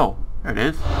lead to? Oh, there it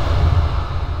is.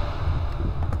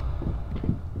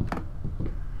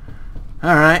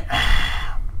 Alright.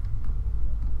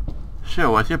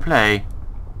 Sure, what's your play?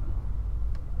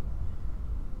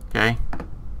 Okay.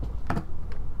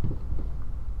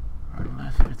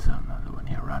 Unless it's another one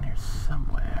here, around here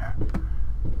somewhere.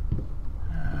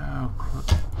 Oh,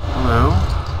 hello?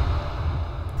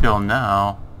 Till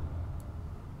now.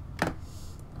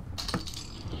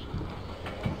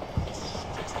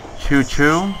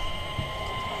 Choo-choo.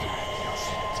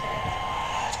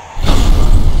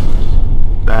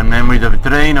 Bad memories of a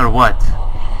train or what?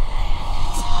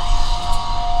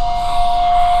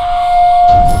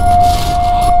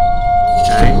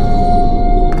 Okay.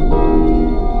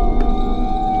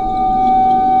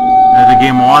 Is the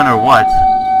game on or what?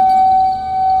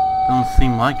 Doesn't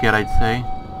seem like it, I'd say.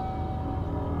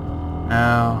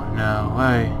 No, no,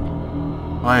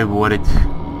 why would it?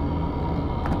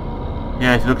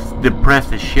 Yeah, it looks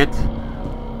depressed as shit.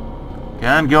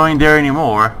 Can't go in there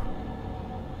anymore.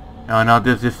 Oh, now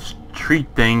there's this street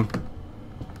thing.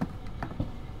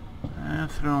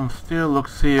 Bathroom still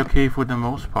looks okay for the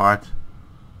most part.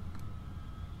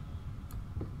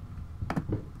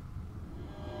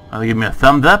 I'll give me a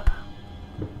thumbs up.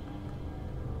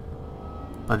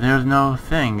 But there's no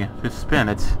thing to spin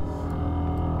it.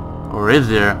 Or is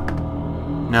there?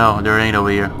 No, there ain't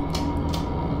over here.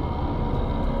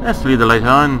 Let's leave the light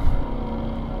on.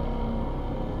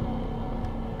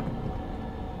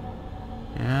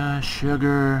 Yeah,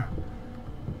 sugar.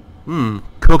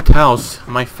 Cooked house,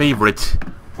 my favorite.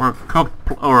 Or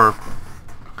cooked, or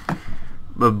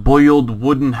a boiled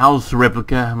wooden house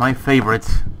replica, my favorite.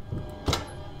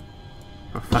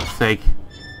 For fuck's sake.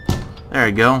 There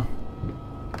you go.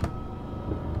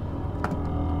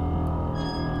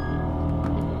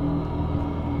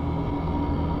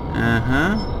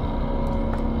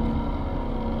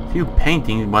 Few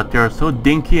paintings, but they're so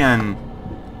dinky and...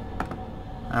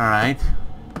 Alright.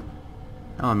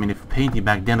 Well, I mean, if painting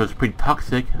back then was pretty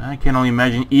toxic, I can only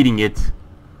imagine eating it.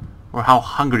 Or how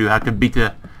hungry you have to be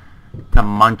to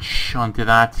munch onto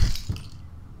that.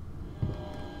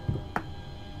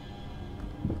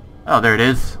 Oh, there it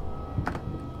is.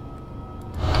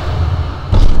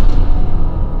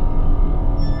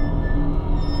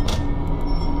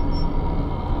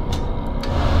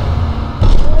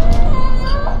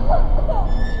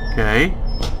 Okay.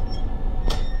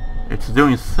 It's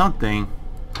doing something.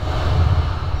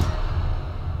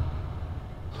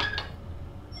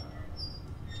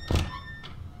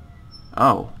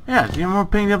 Oh, yeah, see more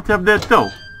paint up there too.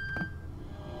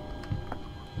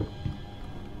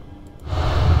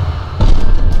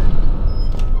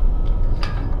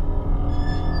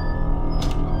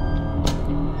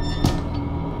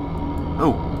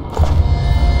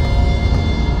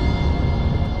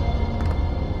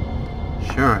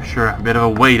 Bit of a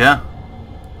weight, huh?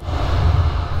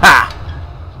 Ha!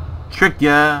 Tricked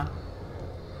ya!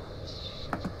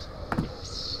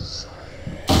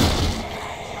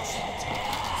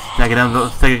 Stacking up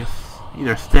those,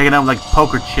 either stacking up like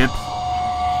poker chips.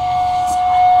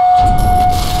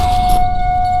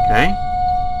 Okay.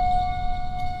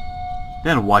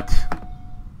 Then what?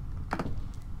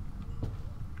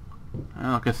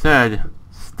 Like I said,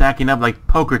 stacking up like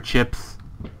poker chips.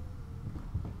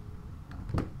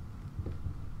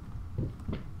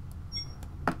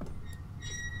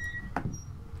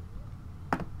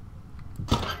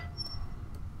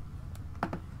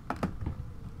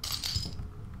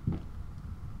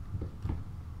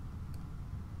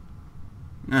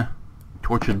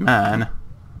 Tortured man.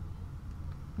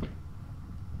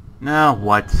 Now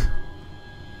what?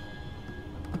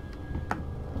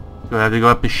 Do I have to go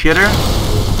up the shitter?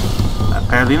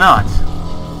 Apparently not.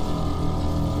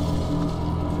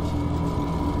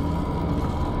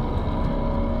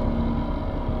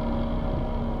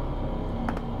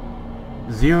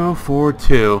 Zero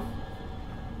 42.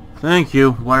 Thank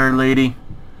you, water lady.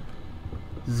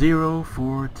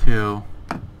 042.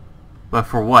 But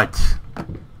for what?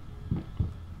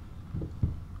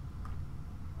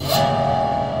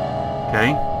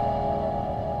 Okay.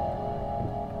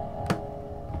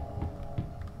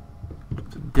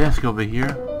 There's a desk over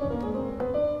here.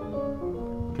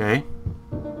 Okay.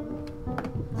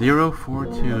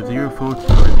 042, 042,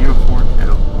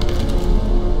 042.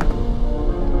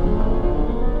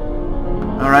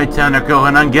 Alright, Tanner, go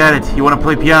ahead and get it. You wanna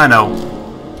play piano?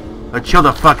 Or chill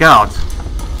the fuck out.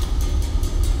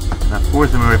 And of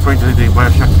course I'm referring to the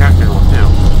Bioshock character one too.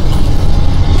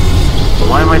 But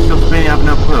why am I still spinning? I have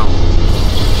no clue.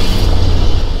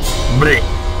 Blech.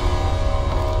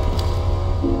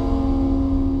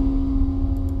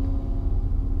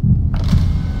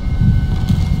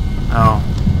 Oh.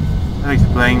 That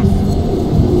explains.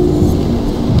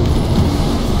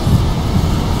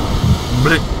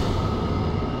 Blech.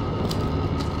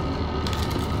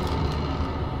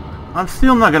 I'm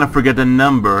still not gonna forget the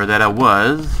number that I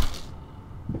was.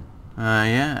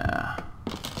 Yeah.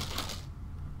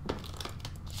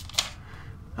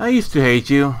 I used to hate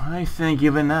you. I think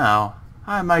even now.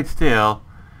 I might still.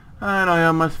 I know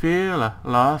you must feel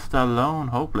lost, alone,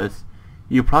 hopeless.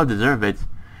 You probably deserve it.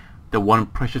 The one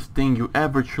precious thing you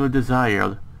ever truly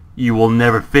desired. You will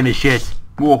never finish it.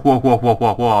 Whoa, whoa, whoa, whoa,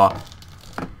 whoa, whoa.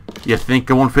 You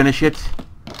think I won't finish it?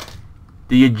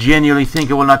 Do you genuinely think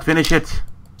I will not finish it?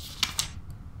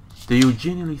 Do you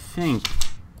genuinely think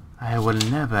I will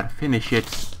never finish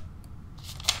it?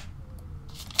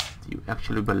 Do you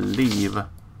actually believe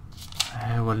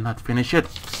I will not finish it?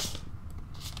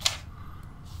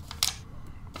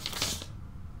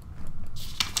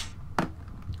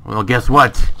 Well, guess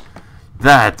what?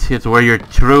 That is where you're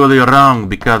truly wrong,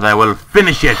 because I will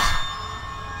finish it!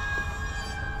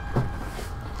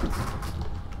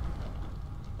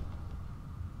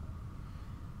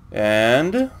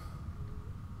 And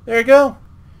there you go.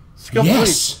 It's complete.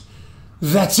 Yes!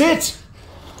 That's it!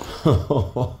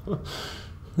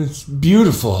 It's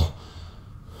beautiful.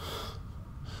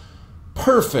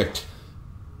 Perfect.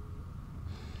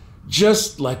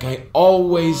 Just like I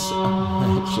always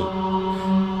imagined.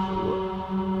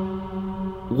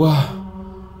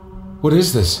 What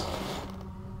is this?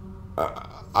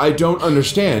 I don't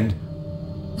understand.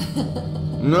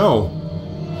 No.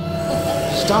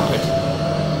 Stop it.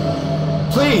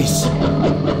 Please.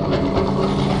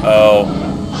 Oh.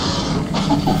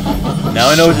 Now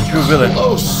I know it's a true villain.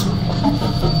 Close.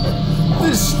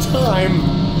 This time,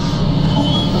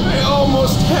 I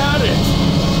almost had it.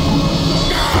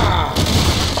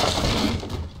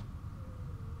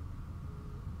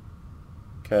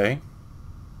 Okay.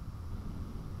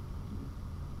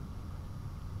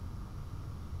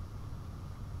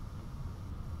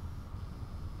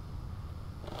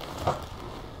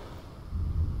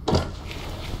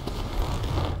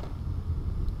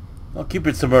 I'll keep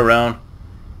it somewhere around.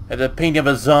 At the painting of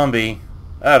a zombie.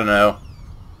 I don't know.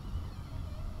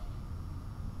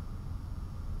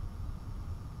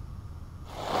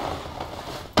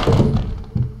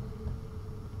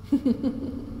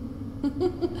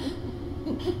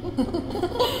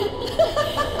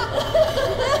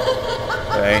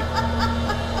 Okay.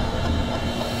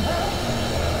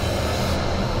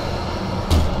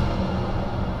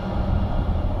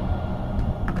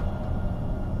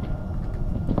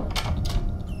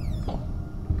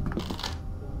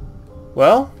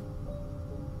 Well,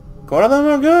 quite a them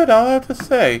are good, I'll have to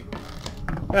say.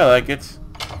 I like it.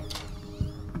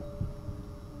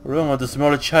 Room of the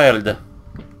smaller child.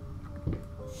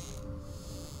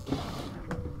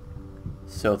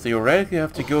 So theoretically, I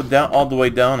have to go down all the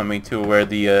way down. I mean, to where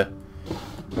the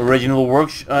original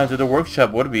to the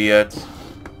workshop would be at.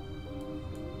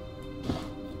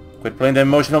 Quit playing the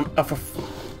emotional. Oh, for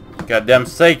goddamn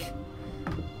sake!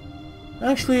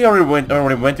 Actually, I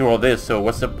already went through all this. So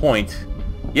what's the point?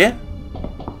 Yeah.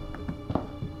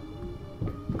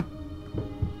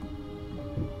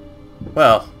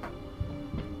 Well,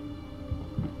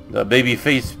 the baby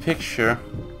face picture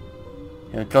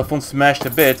and the telephone smashed to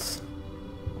bits.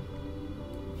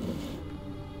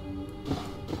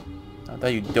 Not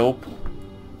that, you dope.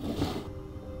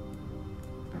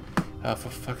 Oh, for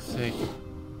fuck's sake.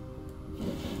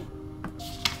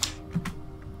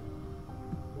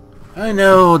 I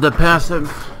know the passive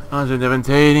are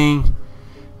devastating.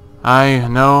 I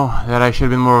know that I should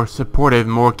have been more supportive,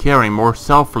 more caring, more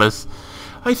selfless.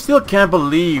 I still can't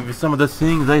believe some of the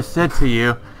things I said to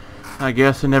you. I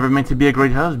guess I never meant to be a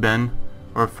great husband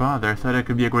or father. I thought I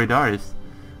could be a great artist.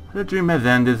 The dream has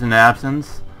ended in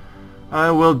absence. I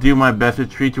will do my best to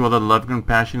treat you with the love and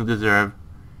compassion you deserve.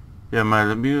 Yeah, my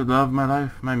love, my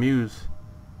life, my muse.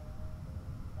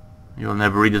 You'll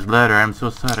never read this letter. I'm so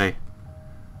sorry.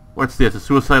 What's this? A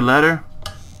suicide letter?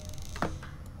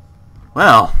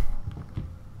 Well,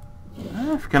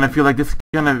 I kind of feel like this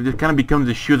kind of becomes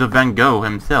the shoes of Van Gogh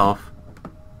himself.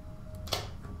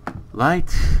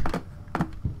 Light.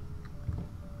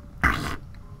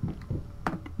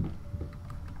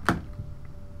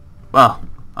 Well,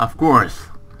 of course.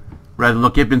 Rather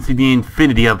look up and see the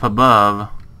infinity up above.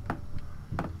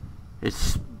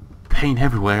 It's paint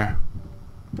everywhere.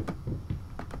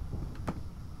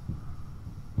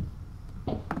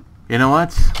 You know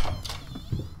what?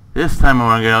 This time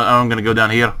I'm gonna go down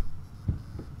here.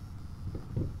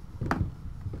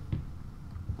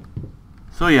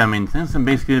 So yeah, I mean, since I'm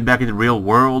basically back in the real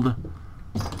world,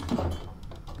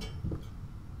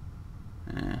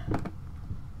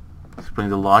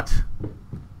 explains a lot.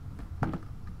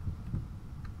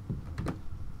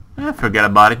 Forget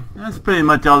about it. That's pretty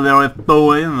much all there is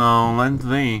to it. Let's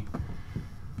see.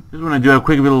 Just want to do a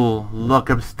quick little look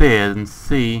upstairs and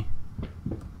see.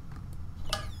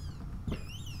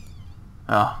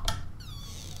 Oh,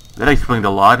 that explains a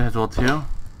lot as well too.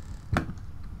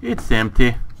 It's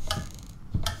empty.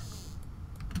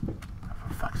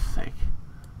 For fuck's sake.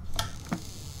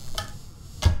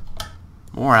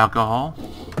 More alcohol.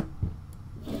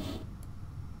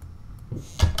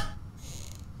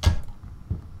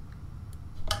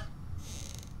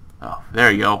 Oh, there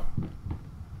you go.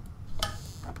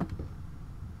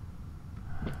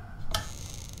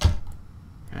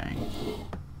 Okay.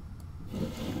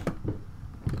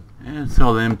 It's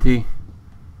all empty.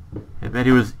 I bet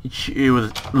he was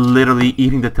literally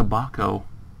eating the tobacco.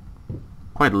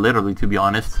 Quite literally, to be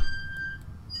honest.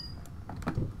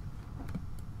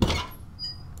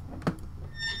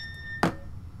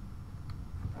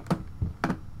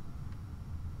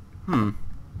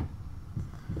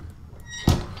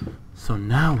 So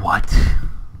now what?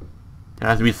 There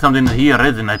has to be something here,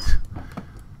 isn't it?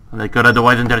 They could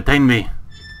otherwise entertain me.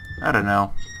 I don't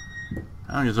know.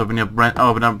 I'm just opening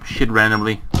up shit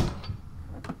randomly.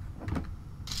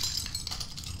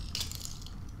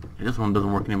 This one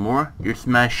doesn't work anymore. You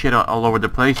smash shit all over the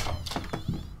place.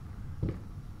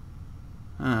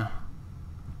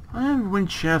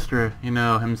 Winchester, you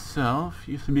know, himself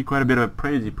used to be quite a bit of a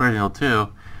crazy person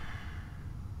too.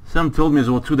 Some told me as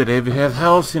well too that if his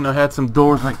house, you know, had some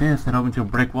doors like this that open to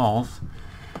brick walls.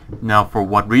 Now, for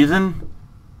what reason?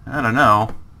 I don't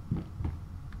know.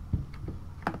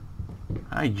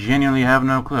 I genuinely have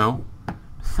no clue.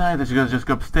 Besides, let's just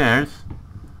go upstairs.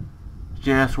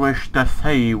 Just wish to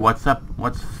see what's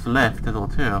left as well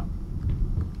too.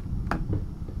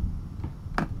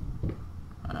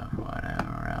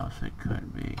 Whatever else it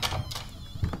could be.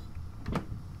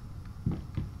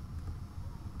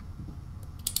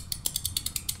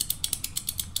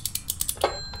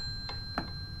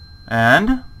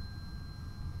 And?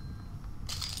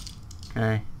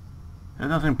 Okay. There's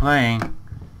nothing playing.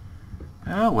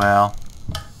 Oh well.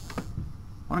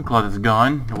 One closet's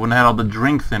gone. It wouldn't have had all the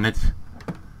drinks in it.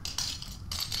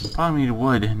 Probably need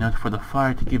wood enough for the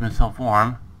fire to keep himself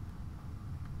warm.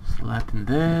 Slept in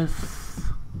this.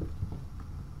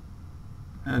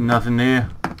 There's nothing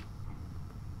there.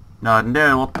 Nothing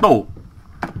there. Well, oh.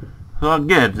 So it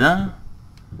gives, huh?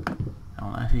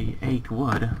 Unless he ate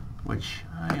wood, which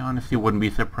I honestly wouldn't be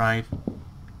surprised.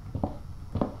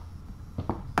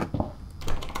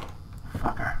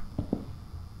 Fucker.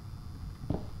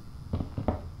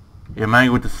 You're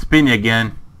mind with the spinning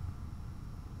again.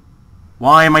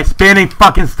 Why am I spinning?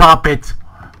 Fucking stop it!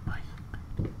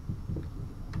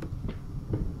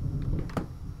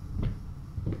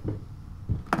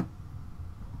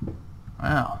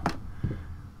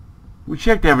 We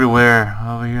checked everywhere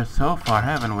over here so far,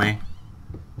 haven't we?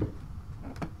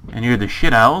 And here are the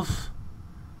shit owls.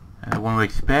 One we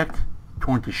expect.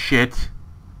 Torn to shit.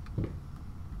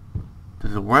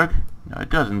 Does it work? No, it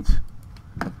doesn't.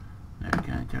 Never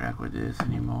can interact with this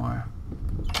anymore.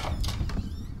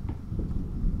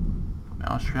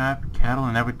 Mousetrap, cattle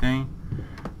and everything.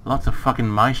 Lots of fucking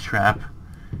mice trap.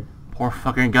 Poor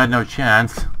fucker got no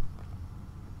chance.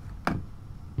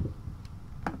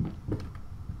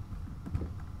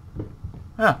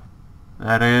 Yeah,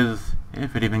 that is,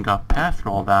 if it even got past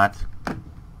all that.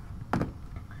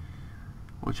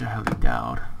 Which I highly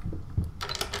doubt.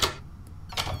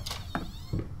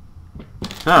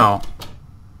 So,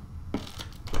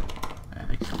 as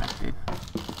expected.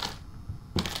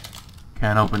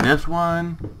 Can't open this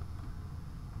one.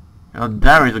 Your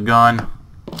diaries are gone.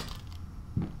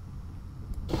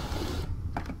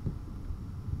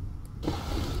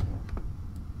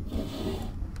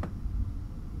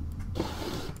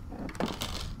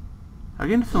 I'm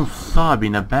getting some sobbing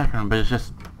in the background, but it's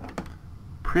just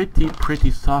pretty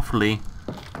softly.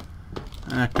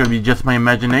 That could be just my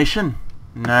imagination.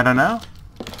 I don't know.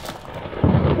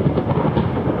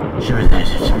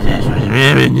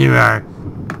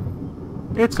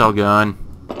 It's all gone.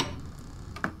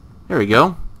 There we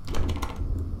go.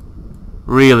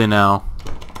 Really now.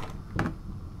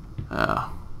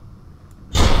 Oh.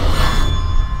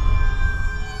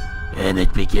 And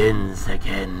it begins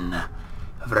again.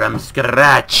 From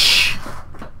scratch.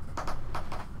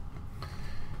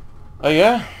 Oh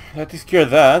yeah? That takes care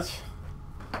of that.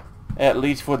 At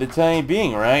least for the time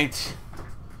being, right?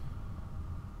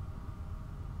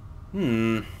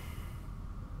 With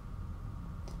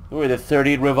a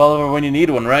 38 revolver when you need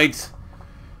one, right?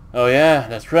 Oh yeah,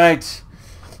 that's right.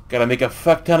 Gotta make a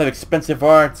fuck ton of expensive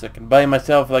art. I can buy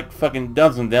myself like fucking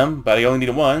dozen of them, but I only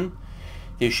need one.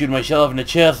 To shoot myself in the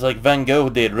chest like Van Gogh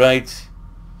did, right?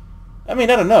 I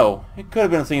mean, I don't know. It could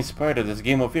have been something inspired of this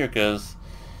game of fear, cause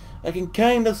I can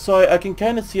kind of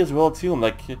see as well too,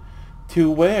 like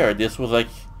to where this was like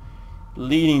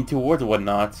leading towards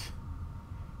whatnot.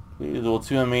 As well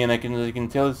too. I mean, I can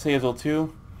say as well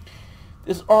too.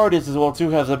 This artist as well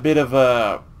too has a bit of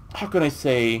a, how can I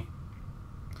say,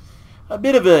 a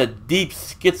bit of a deep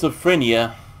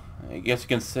schizophrenia, I guess you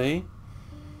can say.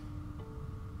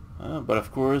 But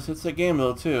of course, it's a game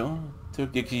though too.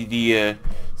 Took the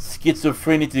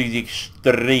schizophrenia to the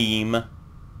extreme.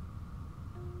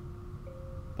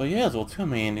 But yeah, as well too, I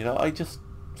mean, you know, I just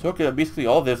took basically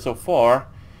all this so far.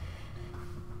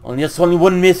 And there's only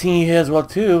one missing here as well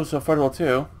too, so far as well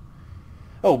too.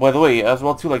 Oh, by the way, as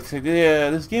well too, like,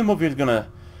 this game over here is gonna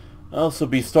also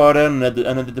be started on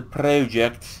the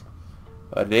project.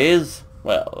 What it is?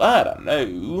 Well,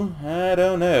 I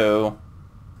don't know.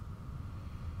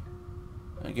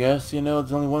 I guess, you know,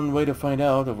 there's only one way to find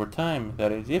out over time.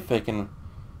 That is, if I can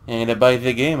buy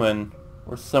the game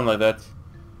or something like that.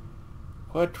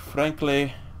 Quite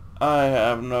frankly, I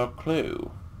have no clue.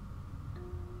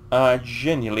 I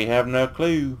genuinely have no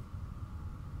clue.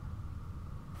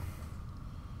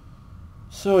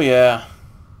 So yeah.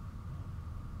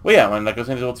 Well yeah, like I was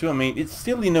saying as well too, I mean, it's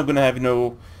still, you know, gonna have, you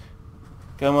know,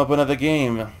 come up another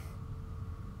game.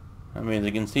 I mean, as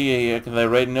you can see, because I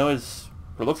read, you know,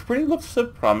 looks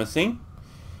promising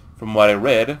from what I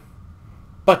read.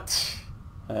 But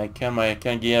I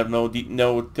can't give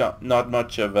not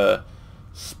much of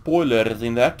spoilers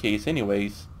in that case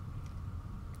anyways.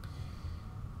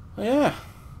 Well, yeah,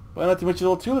 but not too much at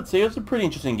all too. Let's say it's a pretty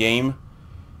interesting game.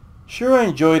 Sure, I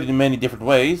enjoyed it in many different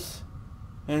ways,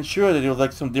 and sure that there was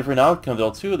like some different outcomes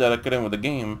all too that I could have with the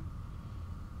game.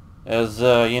 As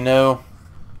you know,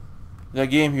 that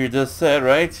game here does say,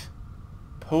 right?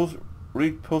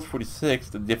 Read post 46,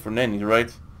 the different endings,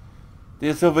 right?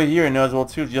 This over here, you know, as well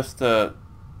too, just oh,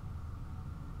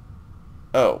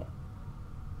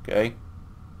 okay.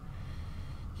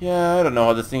 Yeah, I don't know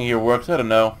how this thing here works. I don't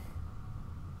know.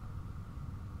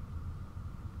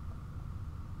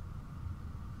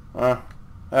 I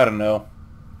don't know.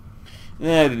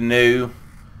 And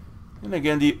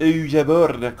again, the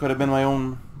Ujabor, that could have been my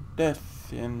own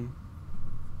death and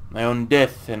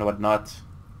whatnot.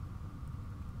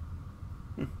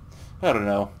 I don't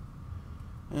know.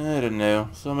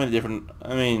 So many different.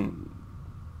 I mean,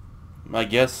 I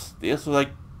guess this was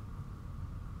like.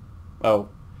 Oh,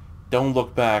 don't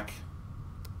look back.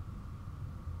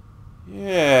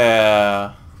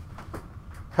 Yeah.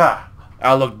 Ha!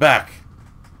 I'll look back.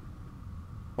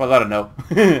 Well, I don't know.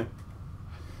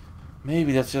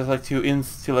 Maybe that's just like to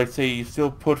like say you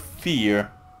still put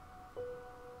fear.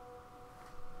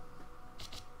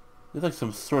 There's like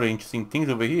some sort of interesting things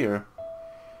over here.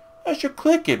 I should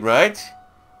click it, right?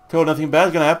 told nothing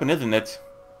bad's gonna happen, isn't it?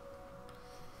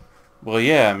 Well,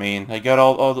 yeah, I mean, I got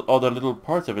all the little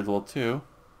parts of it well too.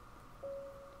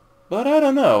 But I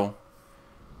don't know.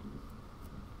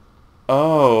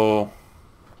 Oh.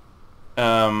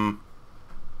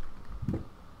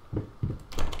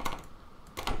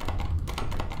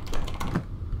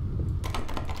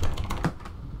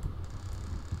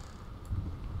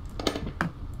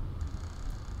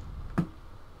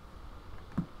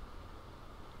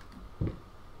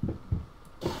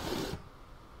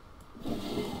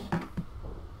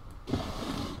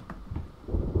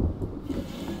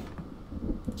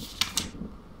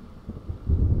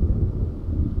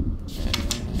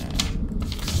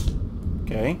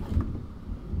 Okay.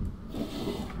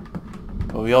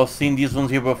 Well, we all seen these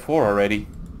ones here before already.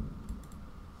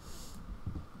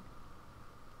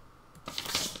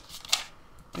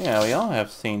 Yeah, we all have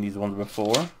seen these ones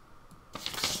before.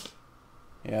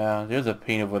 Yeah, there's a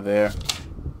paint over there.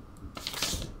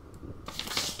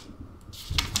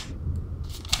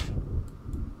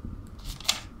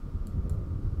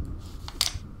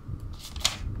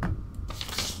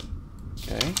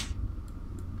 Okay.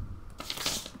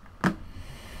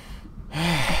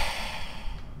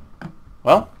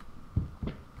 Well,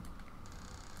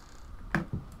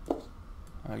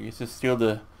 I guess it's still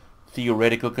the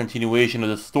theoretical continuation of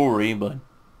the story, but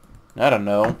I don't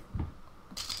know.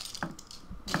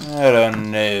 I don't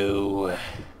know.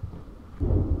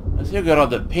 I still got all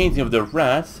the painting of the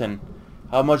rats and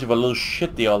how much of a little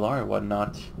shit they all are and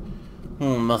whatnot.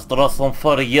 Must draw some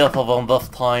 40 years of them this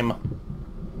time.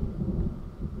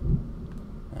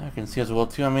 I can see as well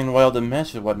too, I mean, wild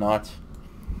dimensions and whatnot.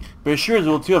 But sure as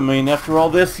well too, I mean, after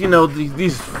all this, you know,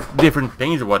 these different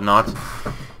things and whatnot,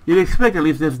 you'd expect at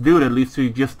least this dude at least to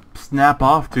just snap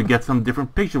off to get some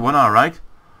different picture and whatnot, right?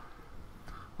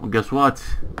 Well, guess what?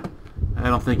 I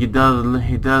don't think he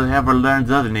does ever learn,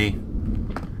 doesn't he?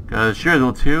 Cause sure as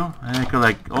well too, I could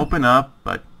like open up,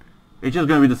 but it's just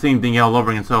gonna be the same thing all over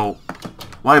again, so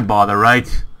why bother,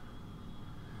 right?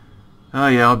 Oh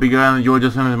yeah, I hope you guys enjoyed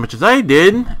this one as much as I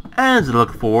did, and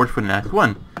look forward for the next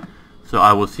one. So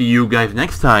I will see you guys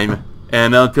next time,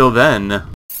 and until then...